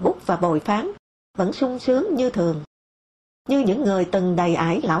văn bồi bút và bồi phán vẫn sung sướng như thường, như những người từng đầy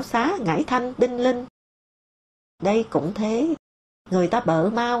ải lão xá, ngải thanh, đinh linh. Đây cũng thế, người ta bợ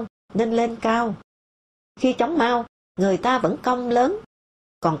mau nên lên cao. Khi chống Mao, người ta vẫn công lớn,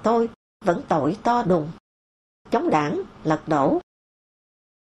 còn tôi vẫn tội to đùng. Chống đảng, lật đổ.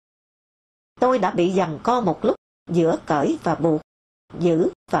 Tôi đã bị giằng co một lúc giữa cởi và buộc, giữ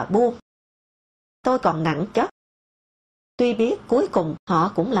và buông. Tôi còn nặng chất. Tuy biết cuối cùng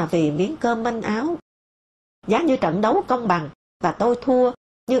họ cũng là vì miếng cơm manh áo. Giá như trận đấu công bằng và tôi thua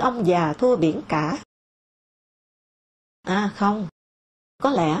như ông già thua biển cả. À không, có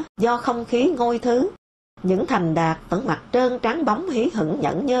lẽ do không khí ngôi thứ, những thành đạt vẫn mặt trơn trắng bóng hí hửng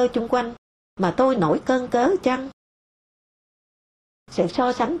nhẫn nhơ chung quanh, mà tôi nổi cơn cớ chăng? Sự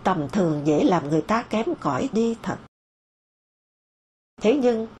so sánh tầm thường dễ làm người ta kém cỏi đi thật. Thế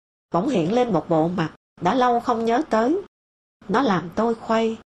nhưng, bỗng hiện lên một bộ mặt đã lâu không nhớ tới. Nó làm tôi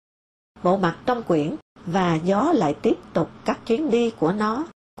khuây. Bộ mặt trong quyển, và gió lại tiếp tục các chuyến đi của nó,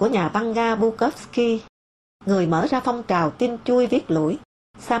 của nhà văn Nga Bukowski, người mở ra phong trào tin chui viết lũi,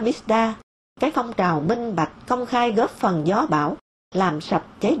 Samizdat, cái phong trào minh bạch công khai góp phần gió bão, làm sập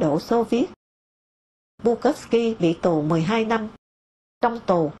chế độ Xô Viết. Bukowski bị tù 12 năm. Trong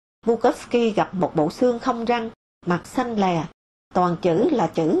tù, Bukowski gặp một bộ xương không răng, mặt xanh lè, toàn chữ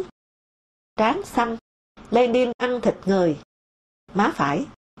là chữ. Trán xanh, Lenin ăn thịt người. Má phải,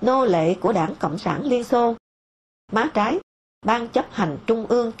 nô lệ của Đảng Cộng sản Liên Xô. Má trái, ban chấp hành trung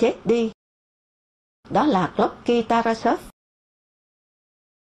ương chết đi. Đó là Klocky Tarasov.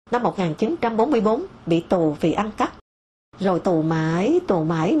 Năm 1944 bị tù vì ăn cắp, rồi tù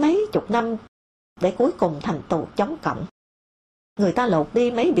mãi mấy chục năm, để cuối cùng thành tù chống cộng. Người ta lột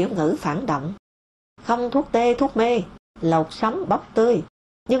đi mấy biểu ngữ phản động. Không thuốc tê thuốc mê, lột sống bóc tươi,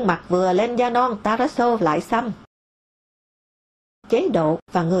 nhưng mặt vừa lên da non Tarasov lại xăm. Chế độ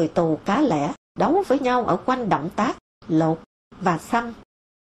và người tù cá lẻ đấu với nhau ở quanh động tác lột và xăm,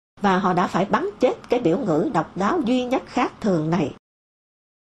 và họ đã phải bắn chết cái biểu ngữ độc đáo duy nhất khác thường này.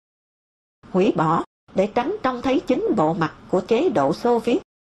 Hủy bỏ để tránh trông thấy chính bộ mặt của chế độ Xô Viết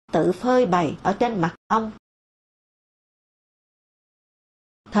tự phơi bày ở trên mặt ông.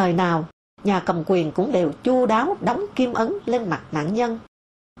 Thời nào, nhà cầm quyền cũng đều chu đáo đóng kim ấn lên mặt nạn nhân.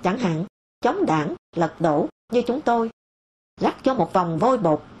 Chẳng hạn, chống đảng, lật đổ như chúng tôi, rắc cho một vòng vôi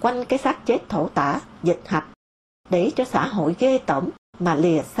bột quanh cái xác chết thổ tả, dịch hạch, để cho xã hội ghê tởm mà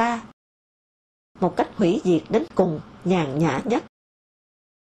lìa xa. một cách hủy diệt đến cùng, nhàn nhã nhất.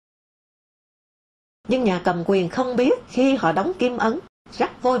 Nhưng nhà cầm quyền không biết khi họ đóng kim ấn,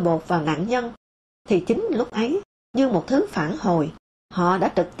 rắc vôi bột vào nạn nhân, thì chính lúc ấy, như một thứ phản hồi, họ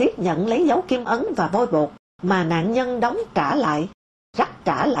đã trực tiếp nhận lấy dấu kim ấn và vôi bột mà nạn nhân đóng trả lại, rắc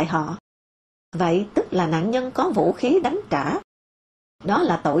trả lại họ. Vậy tức là nạn nhân có vũ khí đánh trả. Đó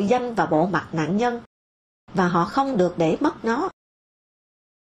là tội danh và bộ mặt nạn nhân, và họ không được để mất nó.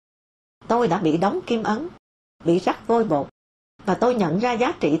 Tôi đã bị đóng kim ấn, bị rắc vôi bột, và tôi nhận ra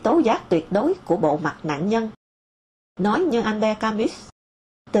giá trị tố giác tuyệt đối của bộ mặt nạn nhân. Nói như Albert Camus,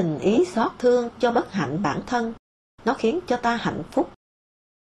 tình ý xót thương cho bất hạnh bản thân, nó khiến cho ta hạnh phúc.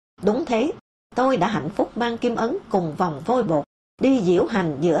 Đúng thế, tôi đã hạnh phúc mang kim ấn cùng vòng vôi bột, đi diễu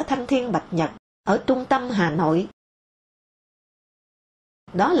hành giữa thanh thiên bạch nhật, ở trung tâm Hà Nội.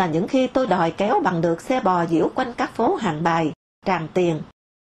 Đó là những khi tôi đòi kéo bằng được xe bò diễu quanh các phố Hàng Bài, Tràng Tiền.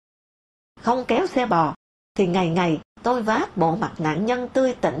 Không kéo xe bò, thì ngày ngày tôi vác bộ mặt nạn nhân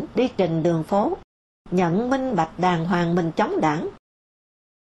tươi tỉnh đi trình đường phố, nhận minh bạch đàng hoàng mình chống đảng.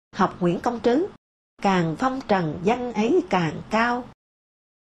 Học Nguyễn Công Trứ, càng phong trần danh ấy càng cao.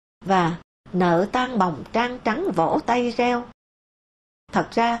 Và nợ tan bồng trang trắng vỗ tay reo. Thật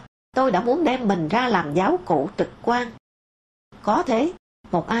ra, tôi đã muốn đem mình ra làm giáo cụ trực quan. Có thế,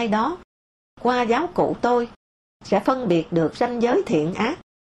 một ai đó, qua giáo cụ tôi, sẽ phân biệt được ranh giới thiện ác,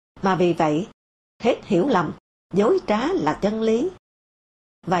 mà vì vậy, hết hiểu lầm, dối trá là chân lý.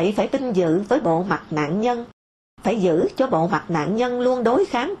 Vậy phải vinh dự với bộ mặt nạn nhân, phải giữ cho bộ mặt nạn nhân luôn đối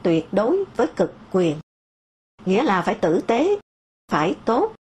kháng tuyệt đối với cực quyền. Nghĩa là phải tử tế, phải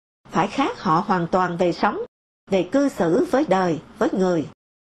tốt, phải khác họ hoàn toàn về sống, về cư xử với đời, với người.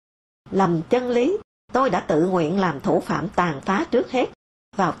 Lầm chân lý, tôi đã tự nguyện làm thủ phạm tàn phá trước hết,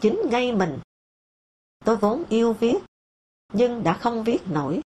 vào chính ngay mình. Tôi vốn yêu viết, nhưng đã không viết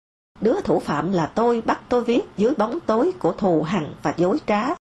nổi. Đứa thủ phạm là tôi bắt tôi viết dưới bóng tối của thù hằn và dối trá.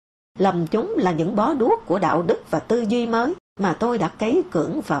 Lầm chúng là những bó đuốc của đạo đức và tư duy mới mà tôi đã cấy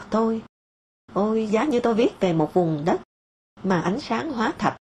cưỡng vào tôi. Ôi, giá như tôi viết về một vùng đất mà ánh sáng hóa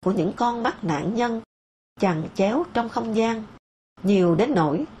thạch của những con mắt nạn nhân chằng chéo trong không gian, nhiều đến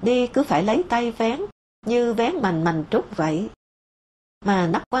nỗi đi cứ phải lấy tay vén, như vén mành mành trúc vậy. Mà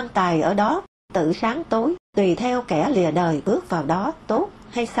nắp quan tài ở đó tự sáng tối, tùy theo kẻ lìa đời bước vào đó tốt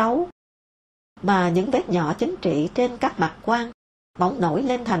hay xấu. Mà những vết nhỏ chính trị trên các mặt quan bỗng nổi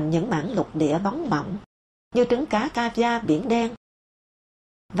lên thành những mảng lục địa bóng mỏng, như trứng cá caviar biển đen.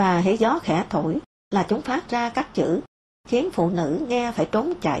 Và hễ gió khẽ thổi là chúng phát ra các chữ, khiến phụ nữ nghe phải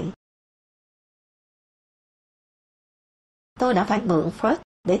trốn chạy. Tôi đã phải mượn Freud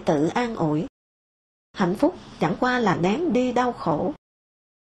để tự an ủi. Hạnh phúc chẳng qua là nén đi đau khổ.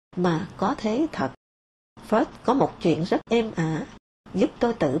 Mà có thế thật. Freud có một chuyện rất êm ả, giúp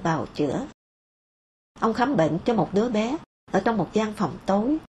tôi tự bào chữa. Ông khám bệnh cho một đứa bé ở trong một gian phòng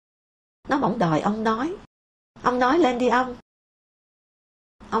tối. Nó bỗng đòi ông nói. Ông nói lên đi ông.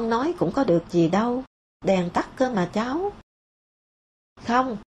 Ông nói cũng có được gì đâu, đèn tắt cơ mà cháu.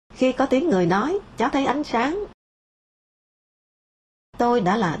 Không, khi có tiếng người nói, cháu thấy ánh sáng. Tôi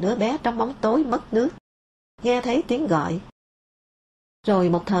đã là đứa bé trong bóng tối mất nước, nghe thấy tiếng gọi. Rồi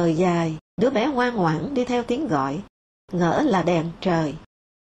một thời dài, đứa bé ngoan ngoãn đi theo tiếng gọi, ngỡ là đèn trời.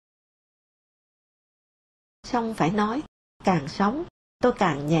 Xong phải nói, càng sống, tôi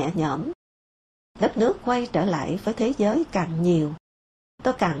càng nhẹ nhõm. Đất nước quay trở lại với thế giới càng nhiều.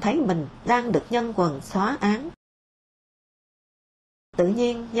 Tôi càng thấy mình đang được nhân quần xóa án. Tự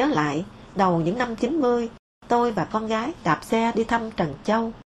nhiên nhớ lại, đầu những năm 90, tôi và con gái đạp xe đi thăm Trần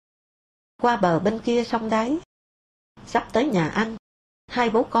Châu. Qua bờ bên kia sông đáy, sắp tới nhà anh, hai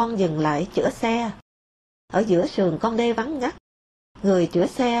bố con dừng lại chữa xe. Ở giữa sườn con đê vắng ngắt, người chữa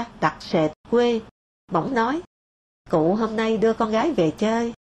xe đặc sệt quê, bỗng nói, cụ hôm nay đưa con gái về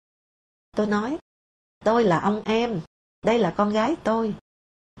chơi. Tôi nói, tôi là ông em, đây là con gái tôi.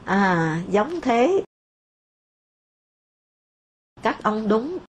 À, giống thế. Các ông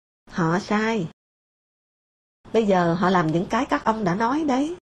đúng, họ sai. Bây giờ họ làm những cái các ông đã nói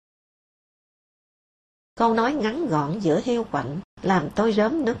đấy. Câu nói ngắn gọn giữa hiu quạnh làm tôi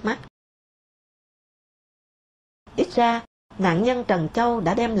rớm nước mắt. Ít ra, nạn nhân Trần Châu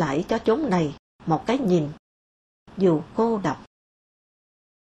đã đem lại cho chốn này một cái nhìn, dù cô độc.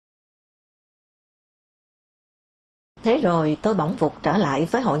 Thế rồi tôi bỗng vụt trở lại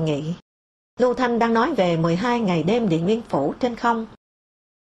với hội nghị. Lưu Thanh đang nói về 12 ngày đêm Điện Biên Phủ trên không.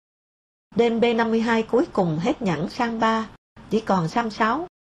 Đêm B-52 cuối cùng hết nhẵn sang 3, chỉ còn xăm 6.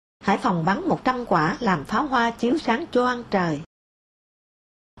 Hải Phòng bắn 100 quả làm pháo hoa chiếu sáng choang trời.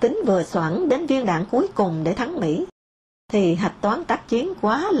 Tính vừa xoẳng đến viên đạn cuối cùng để thắng Mỹ, thì hạch toán tác chiến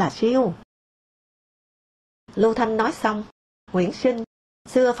quá là siêu. Lưu Thanh nói xong, Nguyễn Sinh,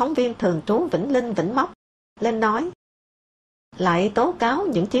 xưa phóng viên thường trú Vĩnh Linh Vĩnh Mốc, lên nói. Lại tố cáo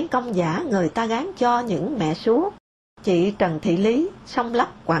những chiến công giả người ta gán cho những mẹ súa, chị Trần Thị Lý, sông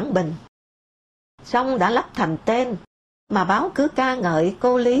lấp Quảng Bình. Sông đã lấp thành tên, mà báo cứ ca ngợi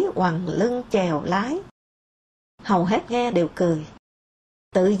cô Lý hoằng lưng chèo lái. Hầu hết nghe đều cười,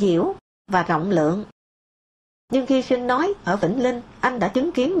 tự diễu và rộng lượng. Nhưng khi Sinh nói ở Vĩnh Linh, anh đã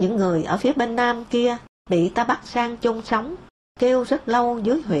chứng kiến những người ở phía bên Nam kia bị ta bắt sang chôn sống, kêu rất lâu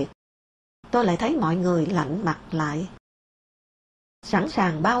dưới huyệt. Tôi lại thấy mọi người lạnh mặt lại, sẵn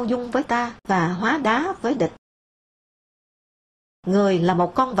sàng bao dung với ta và hóa đá với địch. Người là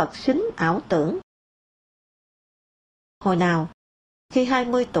một con vật xính ảo tưởng. Hồi nào, khi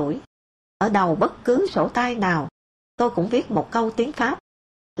 20 tuổi, ở đầu bất cứ sổ tay nào, tôi cũng viết một câu tiếng Pháp,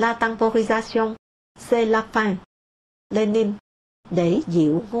 La temporisation, c'est la fin. Lenin, để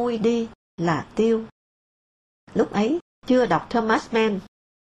dịu nguôi đi là tiêu. Lúc ấy, chưa đọc Thomas Mann.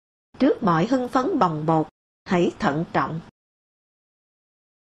 Trước mọi hưng phấn bồng bột, hãy thận trọng.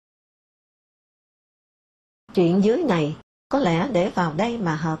 Chuyện dưới này có lẽ để vào đây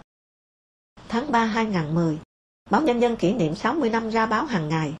mà hợp. Tháng 3 2010, Báo Nhân dân kỷ niệm 60 năm ra báo hàng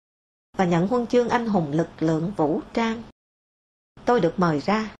ngày và nhận huân chương anh hùng lực lượng vũ trang. Tôi được mời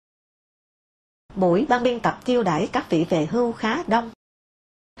ra. Buổi ban biên tập chiêu đãi các vị về hưu khá đông.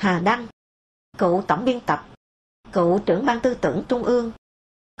 Hà Đăng, cựu tổng biên tập, cựu trưởng ban tư tưởng Trung ương,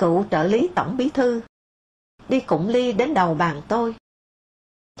 cựu trợ lý tổng bí thư, đi cụng ly đến đầu bàn tôi.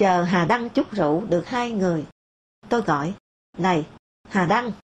 Chờ Hà Đăng chút rượu được 2 người. Tôi gọi, này, Hà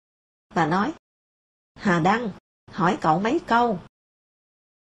Đăng. Và nói, Hà Đăng, hỏi cậu mấy câu.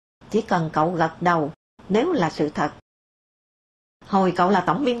 Chỉ cần cậu gật đầu, nếu là sự thật. Hồi cậu là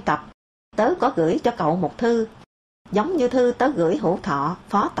tổng biên tập, tớ có gửi cho cậu một thư, giống như thư tớ gửi Hữu Thọ,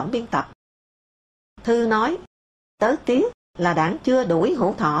 phó tổng biên tập. Thư nói, tớ tiếc là đảng chưa đuổi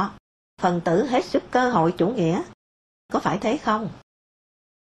Hữu Thọ, phần tử hết sức cơ hội chủ nghĩa. Có phải thế không?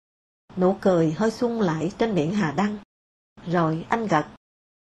 Nụ cười hơi sung lại trên miệng Hà Đăng. Rồi anh gật.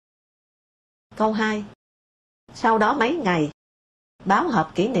 Câu 2. Sau đó mấy ngày, báo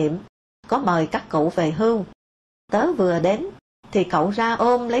họp kỷ niệm, có mời các cụ về hưu. Tớ vừa đến, thì cậu ra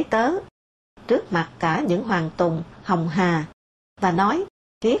ôm lấy tớ, trước mặt cả những hoàng tùng, hồng hà, và nói,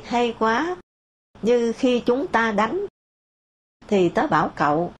 viết hay quá, như khi chúng ta đánh. Thì tớ bảo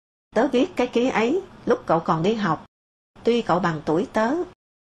cậu, tớ viết cái ký ấy lúc cậu còn đi học, tuy cậu bằng tuổi tớ,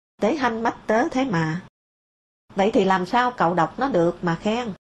 tế hanh mắt tớ thế mà. Vậy thì làm sao cậu đọc nó được mà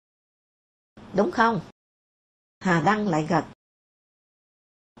khen? Đúng không? Hà Đăng lại gật.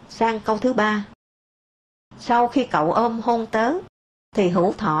 Sang câu thứ 3. Sau khi cậu ôm hôn tớ, thì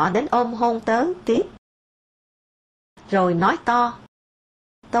Hữu Thọ đến ôm hôn tớ tiếp. Rồi nói to,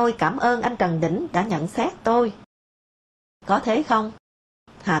 tôi cảm ơn anh Trần Đĩnh đã nhận xét tôi. Có thế không?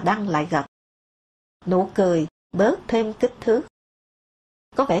 Hà Đăng lại gật. Nụ cười bớt thêm kích thước.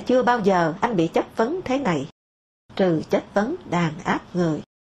 Có vẻ chưa bao giờ anh bị chất vấn thế này, trừ chất vấn đàn áp người.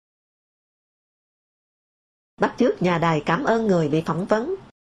 Bắt chước nhà đài cảm ơn người bị phỏng vấn,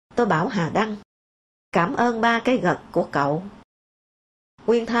 tôi bảo Hà Đăng, cảm ơn 3 cái gật của cậu.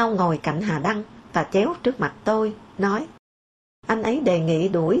 Uyên Thao ngồi cạnh Hà Đăng và chéo trước mặt tôi, nói, anh ấy đề nghị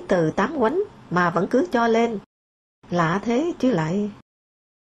đuổi từ 8 quánh mà vẫn cứ cho lên. Lạ thế chứ lại.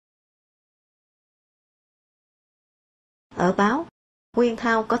 Ở báo, Uyên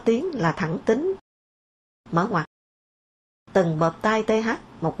Thao có tiếng là thẳng tính. Mở ngoặc. Từng bợp tai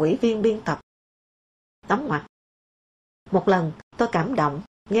TH, một ủy viên biên tập. Đóng ngoặc. Một lần tôi cảm động,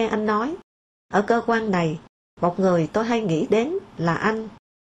 nghe anh nói, ở cơ quan này, một người tôi hay nghĩ đến là anh.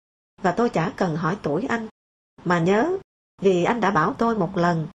 Và tôi chả cần hỏi tuổi anh, mà nhớ, vì anh đã bảo tôi một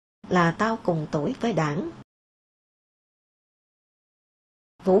lần là tao cùng tuổi với đảng.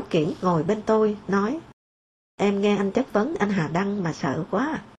 Vũ Kiển ngồi bên tôi, nói, em nghe anh chất vấn anh Hà Đăng mà sợ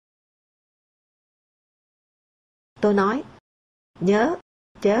quá. Tôi nói, nhớ,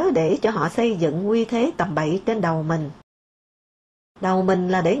 chớ để cho họ xây dựng uy thế tầm bậy trên đầu mình. Đầu mình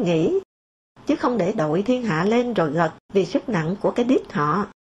là để nghĩ, chứ không để đội thiên hạ lên rồi gật vì sức nặng của cái đít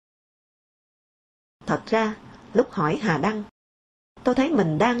họ. Thật ra, lúc hỏi Hà Đăng, tôi thấy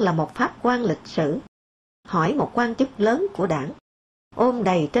mình đang là một pháp quan lịch sử, hỏi một quan chức lớn của đảng, ôm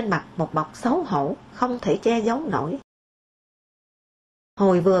đầy trên mặt một bọc xấu hổ, không thể che giấu nổi.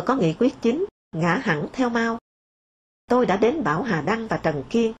 Hồi vừa có nghị quyết chính, ngã hẳn theo Mao, tôi đã đến bảo Hà Đăng và Trần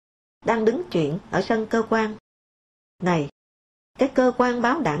Kiên, đang đứng chuyện ở sân cơ quan. Này, cái cơ quan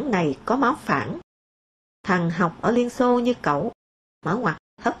báo đảng này có máu phản. Thằng học ở Liên Xô như cậu, mở ngoặc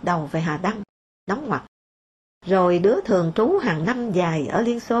hấp đầu về Hà Đăng, đóng ngoặc. Rồi đứa thường trú hàng năm dài ở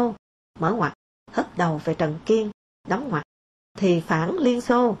Liên Xô, mở ngoặc, hất đầu về Trần Kiên, đóng ngoặc, thì phản Liên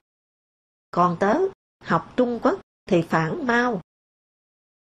Xô. Còn tớ, học Trung Quốc thì phản Mao.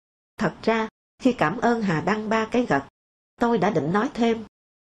 Thật ra, khi cảm ơn Hà Đăng 3 cái gật, tôi đã định nói thêm.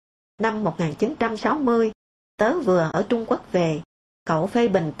 Năm 1960, tớ vừa ở Trung Quốc về, cậu phê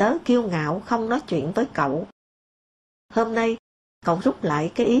bình tớ kiêu ngạo không nói chuyện với cậu. Hôm nay, cậu rút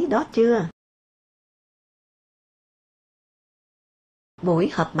lại cái ý đó chưa? Buổi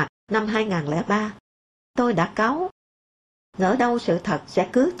họp mặt năm 2003, tôi đã cáu. Ngỡ đâu sự thật sẽ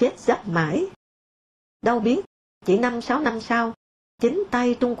cứ chết dấp mãi. Đâu biết, chỉ 5-6 năm sau, chính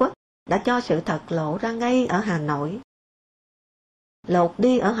tay Trung Quốc đã cho sự thật lộ ra ngay ở Hà Nội. Lột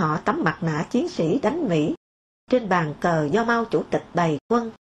đi ở họ tấm mặt nạ chiến sĩ đánh Mỹ, trên bàn cờ do Mao Chủ tịch bày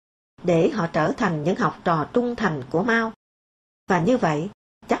quân, để họ trở thành những học trò trung thành của Mao. Và như vậy,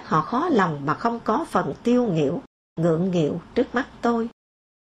 chắc họ khó lòng mà không có phần tiêu nghỉu, ngượng nghịu trước mắt tôi.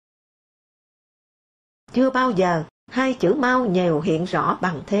 Chưa bao giờ hai chữ Mao nhèo hiện rõ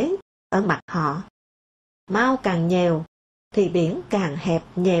bằng thế ở mặt họ. Mao càng nhèo, thì biển càng hẹp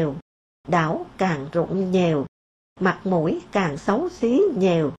nhèo, đảo càng rụng nhèo, mặt mũi càng xấu xí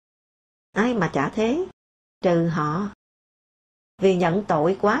nhèo. Ai mà chả thế, trừ họ. Vì nhận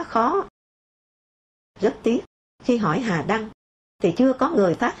tội quá khó. Rất tiếc, khi hỏi Hà Đăng, thì chưa có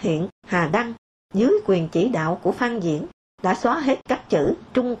người phát hiện Hà Đăng, dưới quyền chỉ đạo của Phan Diễn, đã xóa hết các chữ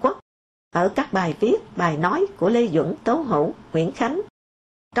Trung Quốc ở các bài viết, bài nói của Lê Duẩn, Tố Hữu, Nguyễn Khánh,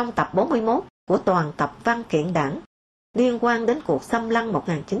 trong tập 41 của toàn tập văn kiện đảng, liên quan đến cuộc xâm lăng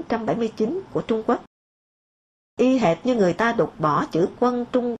 1979 của Trung Quốc. Y hệt như người ta đục bỏ chữ quân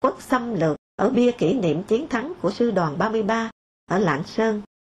Trung Quốc xâm lược ở bia kỷ niệm chiến thắng của sư đoàn 33 ở Lạng Sơn.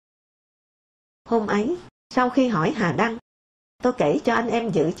 Hôm ấy, sau khi hỏi Hà Đăng, tôi kể cho anh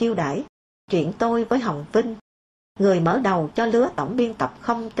em dự chiêu đãi chuyện tôi với Hồng Vinh, người mở đầu cho lứa tổng biên tập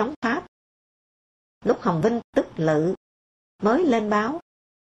không chống Pháp. Lúc Hồng Vinh tức lự, mới lên báo,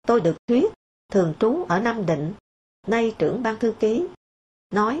 tôi được thuyết, thường trú ở Nam Định, nay trưởng ban thư ký,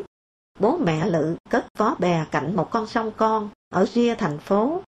 nói bố mẹ Lự cất vó bè cạnh một con sông con ở ria thành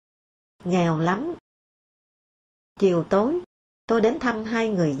phố. Nghèo lắm. Chiều tối, tôi đến thăm hai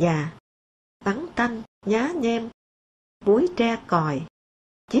người già, vắng tanh, nhá nhem, búi tre còi,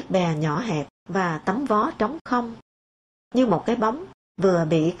 chiếc bè nhỏ hẹp và tấm vó trống không, như một cái bóng vừa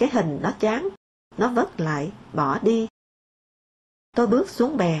bị cái hình nó chán, nó vất lại, bỏ đi. Tôi bước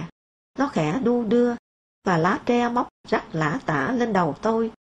xuống bè, nó khẽ đu đưa, và lá tre móc rắc lả tả lên đầu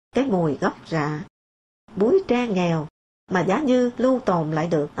tôi, cái mùi gốc rạ. Búi tre nghèo, mà giá như lưu tồn lại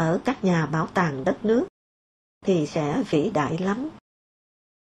được ở các nhà bảo tàng đất nước, thì sẽ vĩ đại lắm.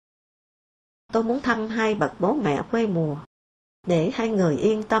 Tôi muốn thăm hai bậc bố mẹ quê mùa, để hai người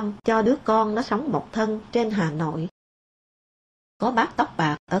yên tâm cho đứa con nó sống một thân trên Hà Nội. Có bác tóc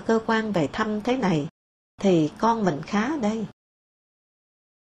bạc ở cơ quan về thăm thế này, thì con mình khá đây.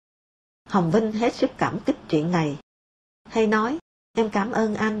 Hồng Vinh hết sức cảm kích chuyện này. Hay nói, em cảm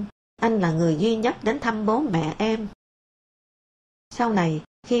ơn anh là người duy nhất đến thăm bố mẹ em. Sau này,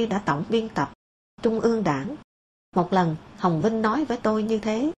 khi đã tổng biên tập Trung ương Đảng, một lần Hồng Vinh nói với tôi như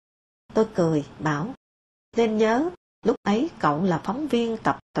thế. Tôi cười, bảo, nên nhớ, lúc ấy cậu là phóng viên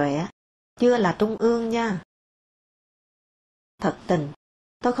tập tuệ, chưa là Trung ương nha. Thật tình,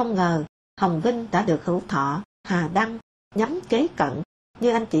 tôi không ngờ Hồng Vinh đã được Hữu Thọ, Hà Đăng nhắm kế cận như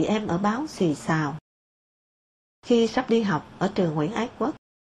anh chị em ở báo xì xào. Khi sắp đi học ở trường Nguyễn Ái Quốc,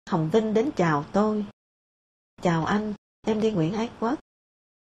 Hồng Vinh đến chào tôi. Chào anh, em đi Nguyễn Ái Quốc.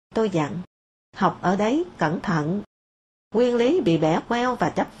 Tôi dặn, học ở đấy cẩn thận. Nguyên lý bị bẻ queo và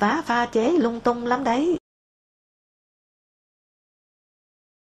chấp vá pha chế lung tung lắm đấy.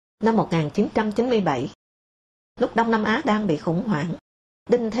 Năm 1997, lúc Đông Nam Á đang bị khủng hoảng,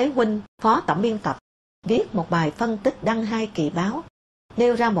 Đinh Thế Huynh, phó tổng biên tập, viết một bài phân tích đăng hai kỳ báo,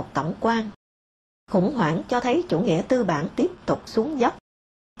 nêu ra một tổng quan. Khủng hoảng cho thấy chủ nghĩa tư bản tiếp tục xuống dốc.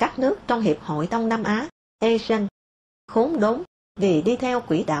 Các nước trong Hiệp hội Đông Nam Á, ASEAN, khốn đốn vì đi theo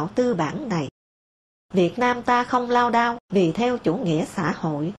quỹ đạo tư bản này. Việt Nam ta không lao đao vì theo chủ nghĩa xã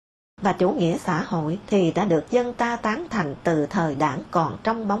hội, và chủ nghĩa xã hội thì đã được dân ta tán thành từ thời Đảng còn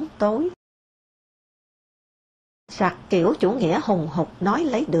trong bóng tối. Sặc kiểu chủ nghĩa hùng hục nói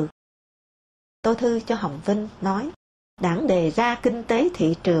lấy được. Tôi thư cho Hồng Vinh nói, Đảng đề ra kinh tế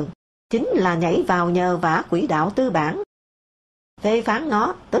thị trường chính là nhảy vào nhờ vả quỹ đạo tư bản. Phê phán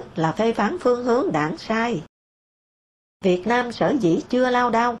nó tức là phê phán phương hướng Đảng sai. Việt Nam sở dĩ chưa lao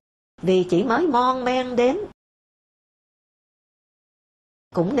đao vì chỉ mới mon men đến.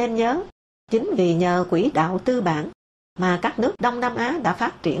 Cũng nên nhớ, chính vì nhờ quỹ đạo tư bản mà các nước Đông Nam Á đã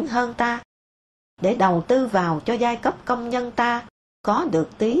phát triển hơn ta. Để đầu tư vào cho giai cấp công nhân ta có được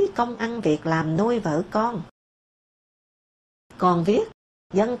tí công ăn việc làm nuôi vợ con. Còn viết,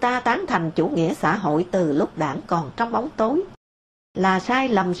 dân ta tán thành chủ nghĩa xã hội từ lúc Đảng còn trong bóng tối, là sai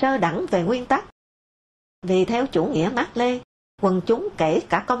lầm sơ đẳng về nguyên tắc. Vì theo chủ nghĩa Mác Lê, quần chúng kể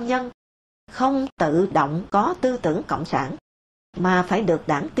cả công nhân không tự động có tư tưởng cộng sản, mà phải được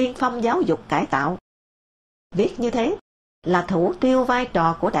Đảng tiên phong giáo dục cải tạo. Viết như thế là thủ tiêu vai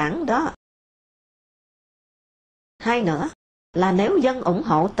trò của Đảng đó. Hai nữa là nếu dân ủng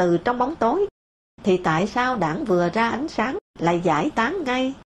hộ từ trong bóng tối, thì tại sao Đảng vừa ra ánh sáng lại giải tán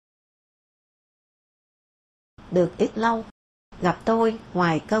ngay? Được ít lâu, gặp tôi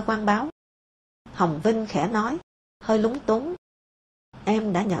ngoài cơ quan báo. Hồng Vinh khẽ nói, hơi lúng túng.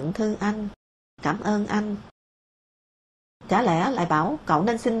 Em đã nhận thư anh, cảm ơn anh. Chả lẽ lại bảo cậu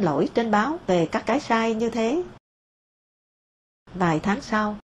nên xin lỗi trên báo về các cái sai như thế? Vài tháng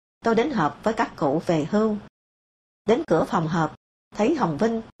sau, tôi đến họp với các cụ về hưu. Đến cửa phòng họp, thấy Hồng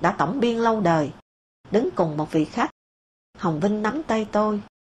Vinh đã tổng biên lâu đời, đứng cùng một vị khách. Hồng Vinh nắm tay tôi.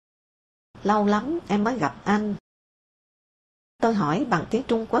 Lâu lắm em mới gặp anh. Tôi hỏi bằng tiếng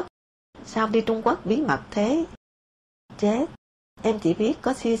Trung Quốc, sao đi Trung Quốc bí mật thế? Chết, em chỉ biết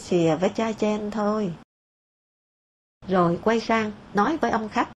có xia xìa với cha Chen thôi. Rồi quay sang nói với ông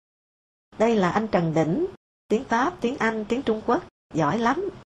khách, đây là anh Trần Đĩnh, tiếng Pháp, tiếng Anh, tiếng Trung Quốc, giỏi lắm.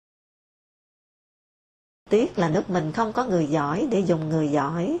 Tiếc là nước mình không có người giỏi để dùng người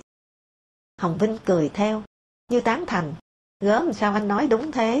giỏi. Hồng Vinh cười theo, như tán thành, gớm sao anh nói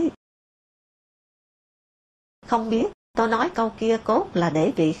đúng thế. Không biết, tôi nói câu kia cốt là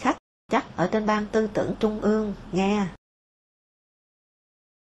để vị khách chắc ở trên ban tư tưởng trung ương nghe.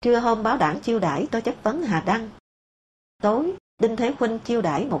 Trưa hôm báo Đảng chiêu đãi tôi chất vấn Hà Đăng. Tối, Đinh Thế Huynh chiêu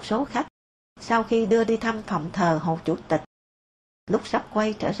đãi một số khách, sau khi đưa đi thăm phòng thờ Hồ Chủ tịch. Lúc sắp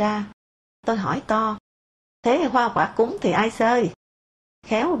quay trở ra, tôi hỏi to, thế hoa quả cúng thì ai xơi?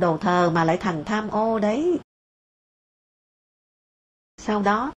 Khéo đồ thờ mà lại thành tham ô đấy. Sau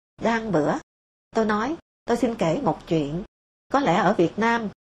đó, đang bữa, tôi nói, tôi xin kể một chuyện. Có lẽ ở Việt Nam,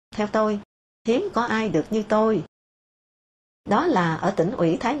 theo tôi, hiếm có ai được như tôi. Đó là ở tỉnh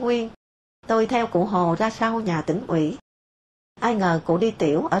ủy Thái Nguyên, tôi theo cụ Hồ ra sau nhà tỉnh ủy. Ai ngờ cụ đi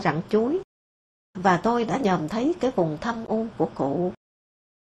tiểu ở rặng chuối, và tôi đã nhòm thấy cái vùng thâm u của cụ.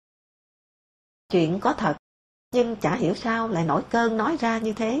 Chuyện có thật, nhưng chả hiểu sao lại nổi cơn nói ra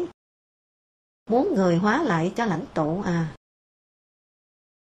như thế. Muốn người hóa lại cho lãnh tụ à?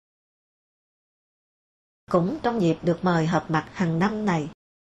 Cũng trong dịp được mời họp mặt hàng năm này,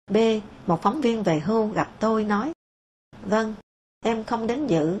 B, một phóng viên về hưu gặp tôi nói, vâng, em không đến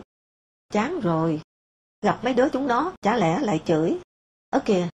dự. Chán rồi, gặp mấy đứa chúng nó chả lẽ lại chửi.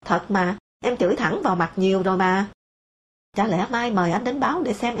 Kìa, thật mà, em chửi thẳng vào mặt nhiều rồi mà. Chả lẽ mai mời anh đến báo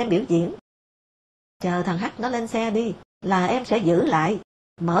để xem em biểu diễn. Chờ thằng H nó lên xe đi, là em sẽ giữ lại,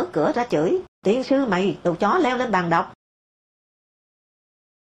 mở cửa ra chửi, tiên sư mày, đồ chó leo lên bàn đọc.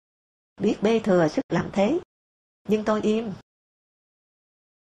 Biết B thừa sức làm thế, nhưng tôi im.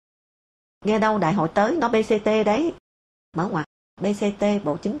 Nghe đâu đại hội tới nó BCT đấy. Mở ngoặc, BCT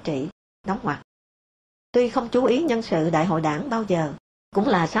Bộ Chính trị, đóng ngoặc. Tuy không chú ý nhân sự đại hội đảng bao giờ, cũng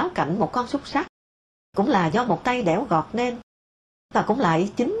là sáo cạnh một con xúc xắc, cũng là do một tay đẽo gọt nên, và cũng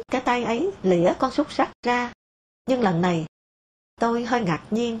lại chính cái tay ấy lỉa con xúc xắc ra. Nhưng lần này, tôi hơi ngạc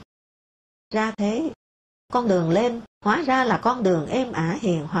nhiên. Ra thế, con đường lên hóa ra là con đường êm ả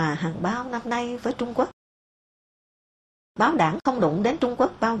hiền hòa hàng bao năm nay với Trung Quốc. Báo Đảng không đụng đến Trung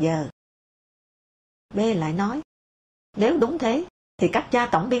Quốc bao giờ. B lại nói, nếu đúng thế, thì các cha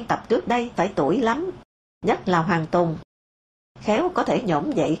tổng biên tập trước đây phải tuổi lắm, nhất là Hoàng Tùng. Khéo có thể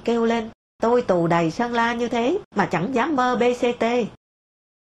nhổm dậy kêu lên, tôi tù đầy Sơn La như thế mà chẳng dám mơ BCT.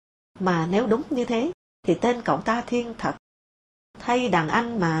 Mà nếu đúng như thế, thì tên cậu ta thiên thật. Thay đàn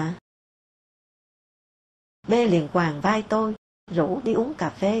anh mà. B liền quàng vai tôi, rủ đi uống cà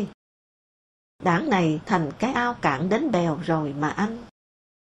phê. Đảng này thành cái ao cạn đến bèo rồi mà anh.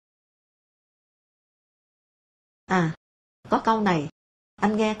 À, có câu này,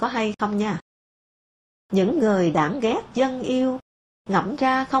 anh nghe có hay không nha? Những người Đảng ghét dân yêu, ngẫm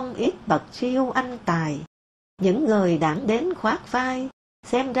ra không ít bậc siêu anh tài. Những người Đảng đến khoác vai,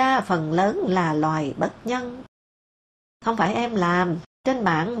 xem ra phần lớn là loài bất nhân. Không phải em làm, trên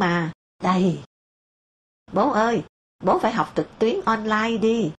mạng mà, đầy. Bố ơi, bố phải học trực tuyến online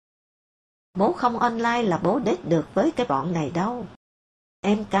đi. Bố không online là bố đết được với cái bọn này đâu.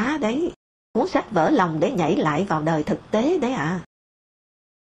 Em cá đấy, cuốn sách vỡ lòng để nhảy lại vào đời thực tế đấy à.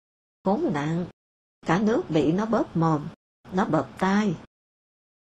 Khốn nạn, cả nước bị nó bóp mồm, nó bợp tai.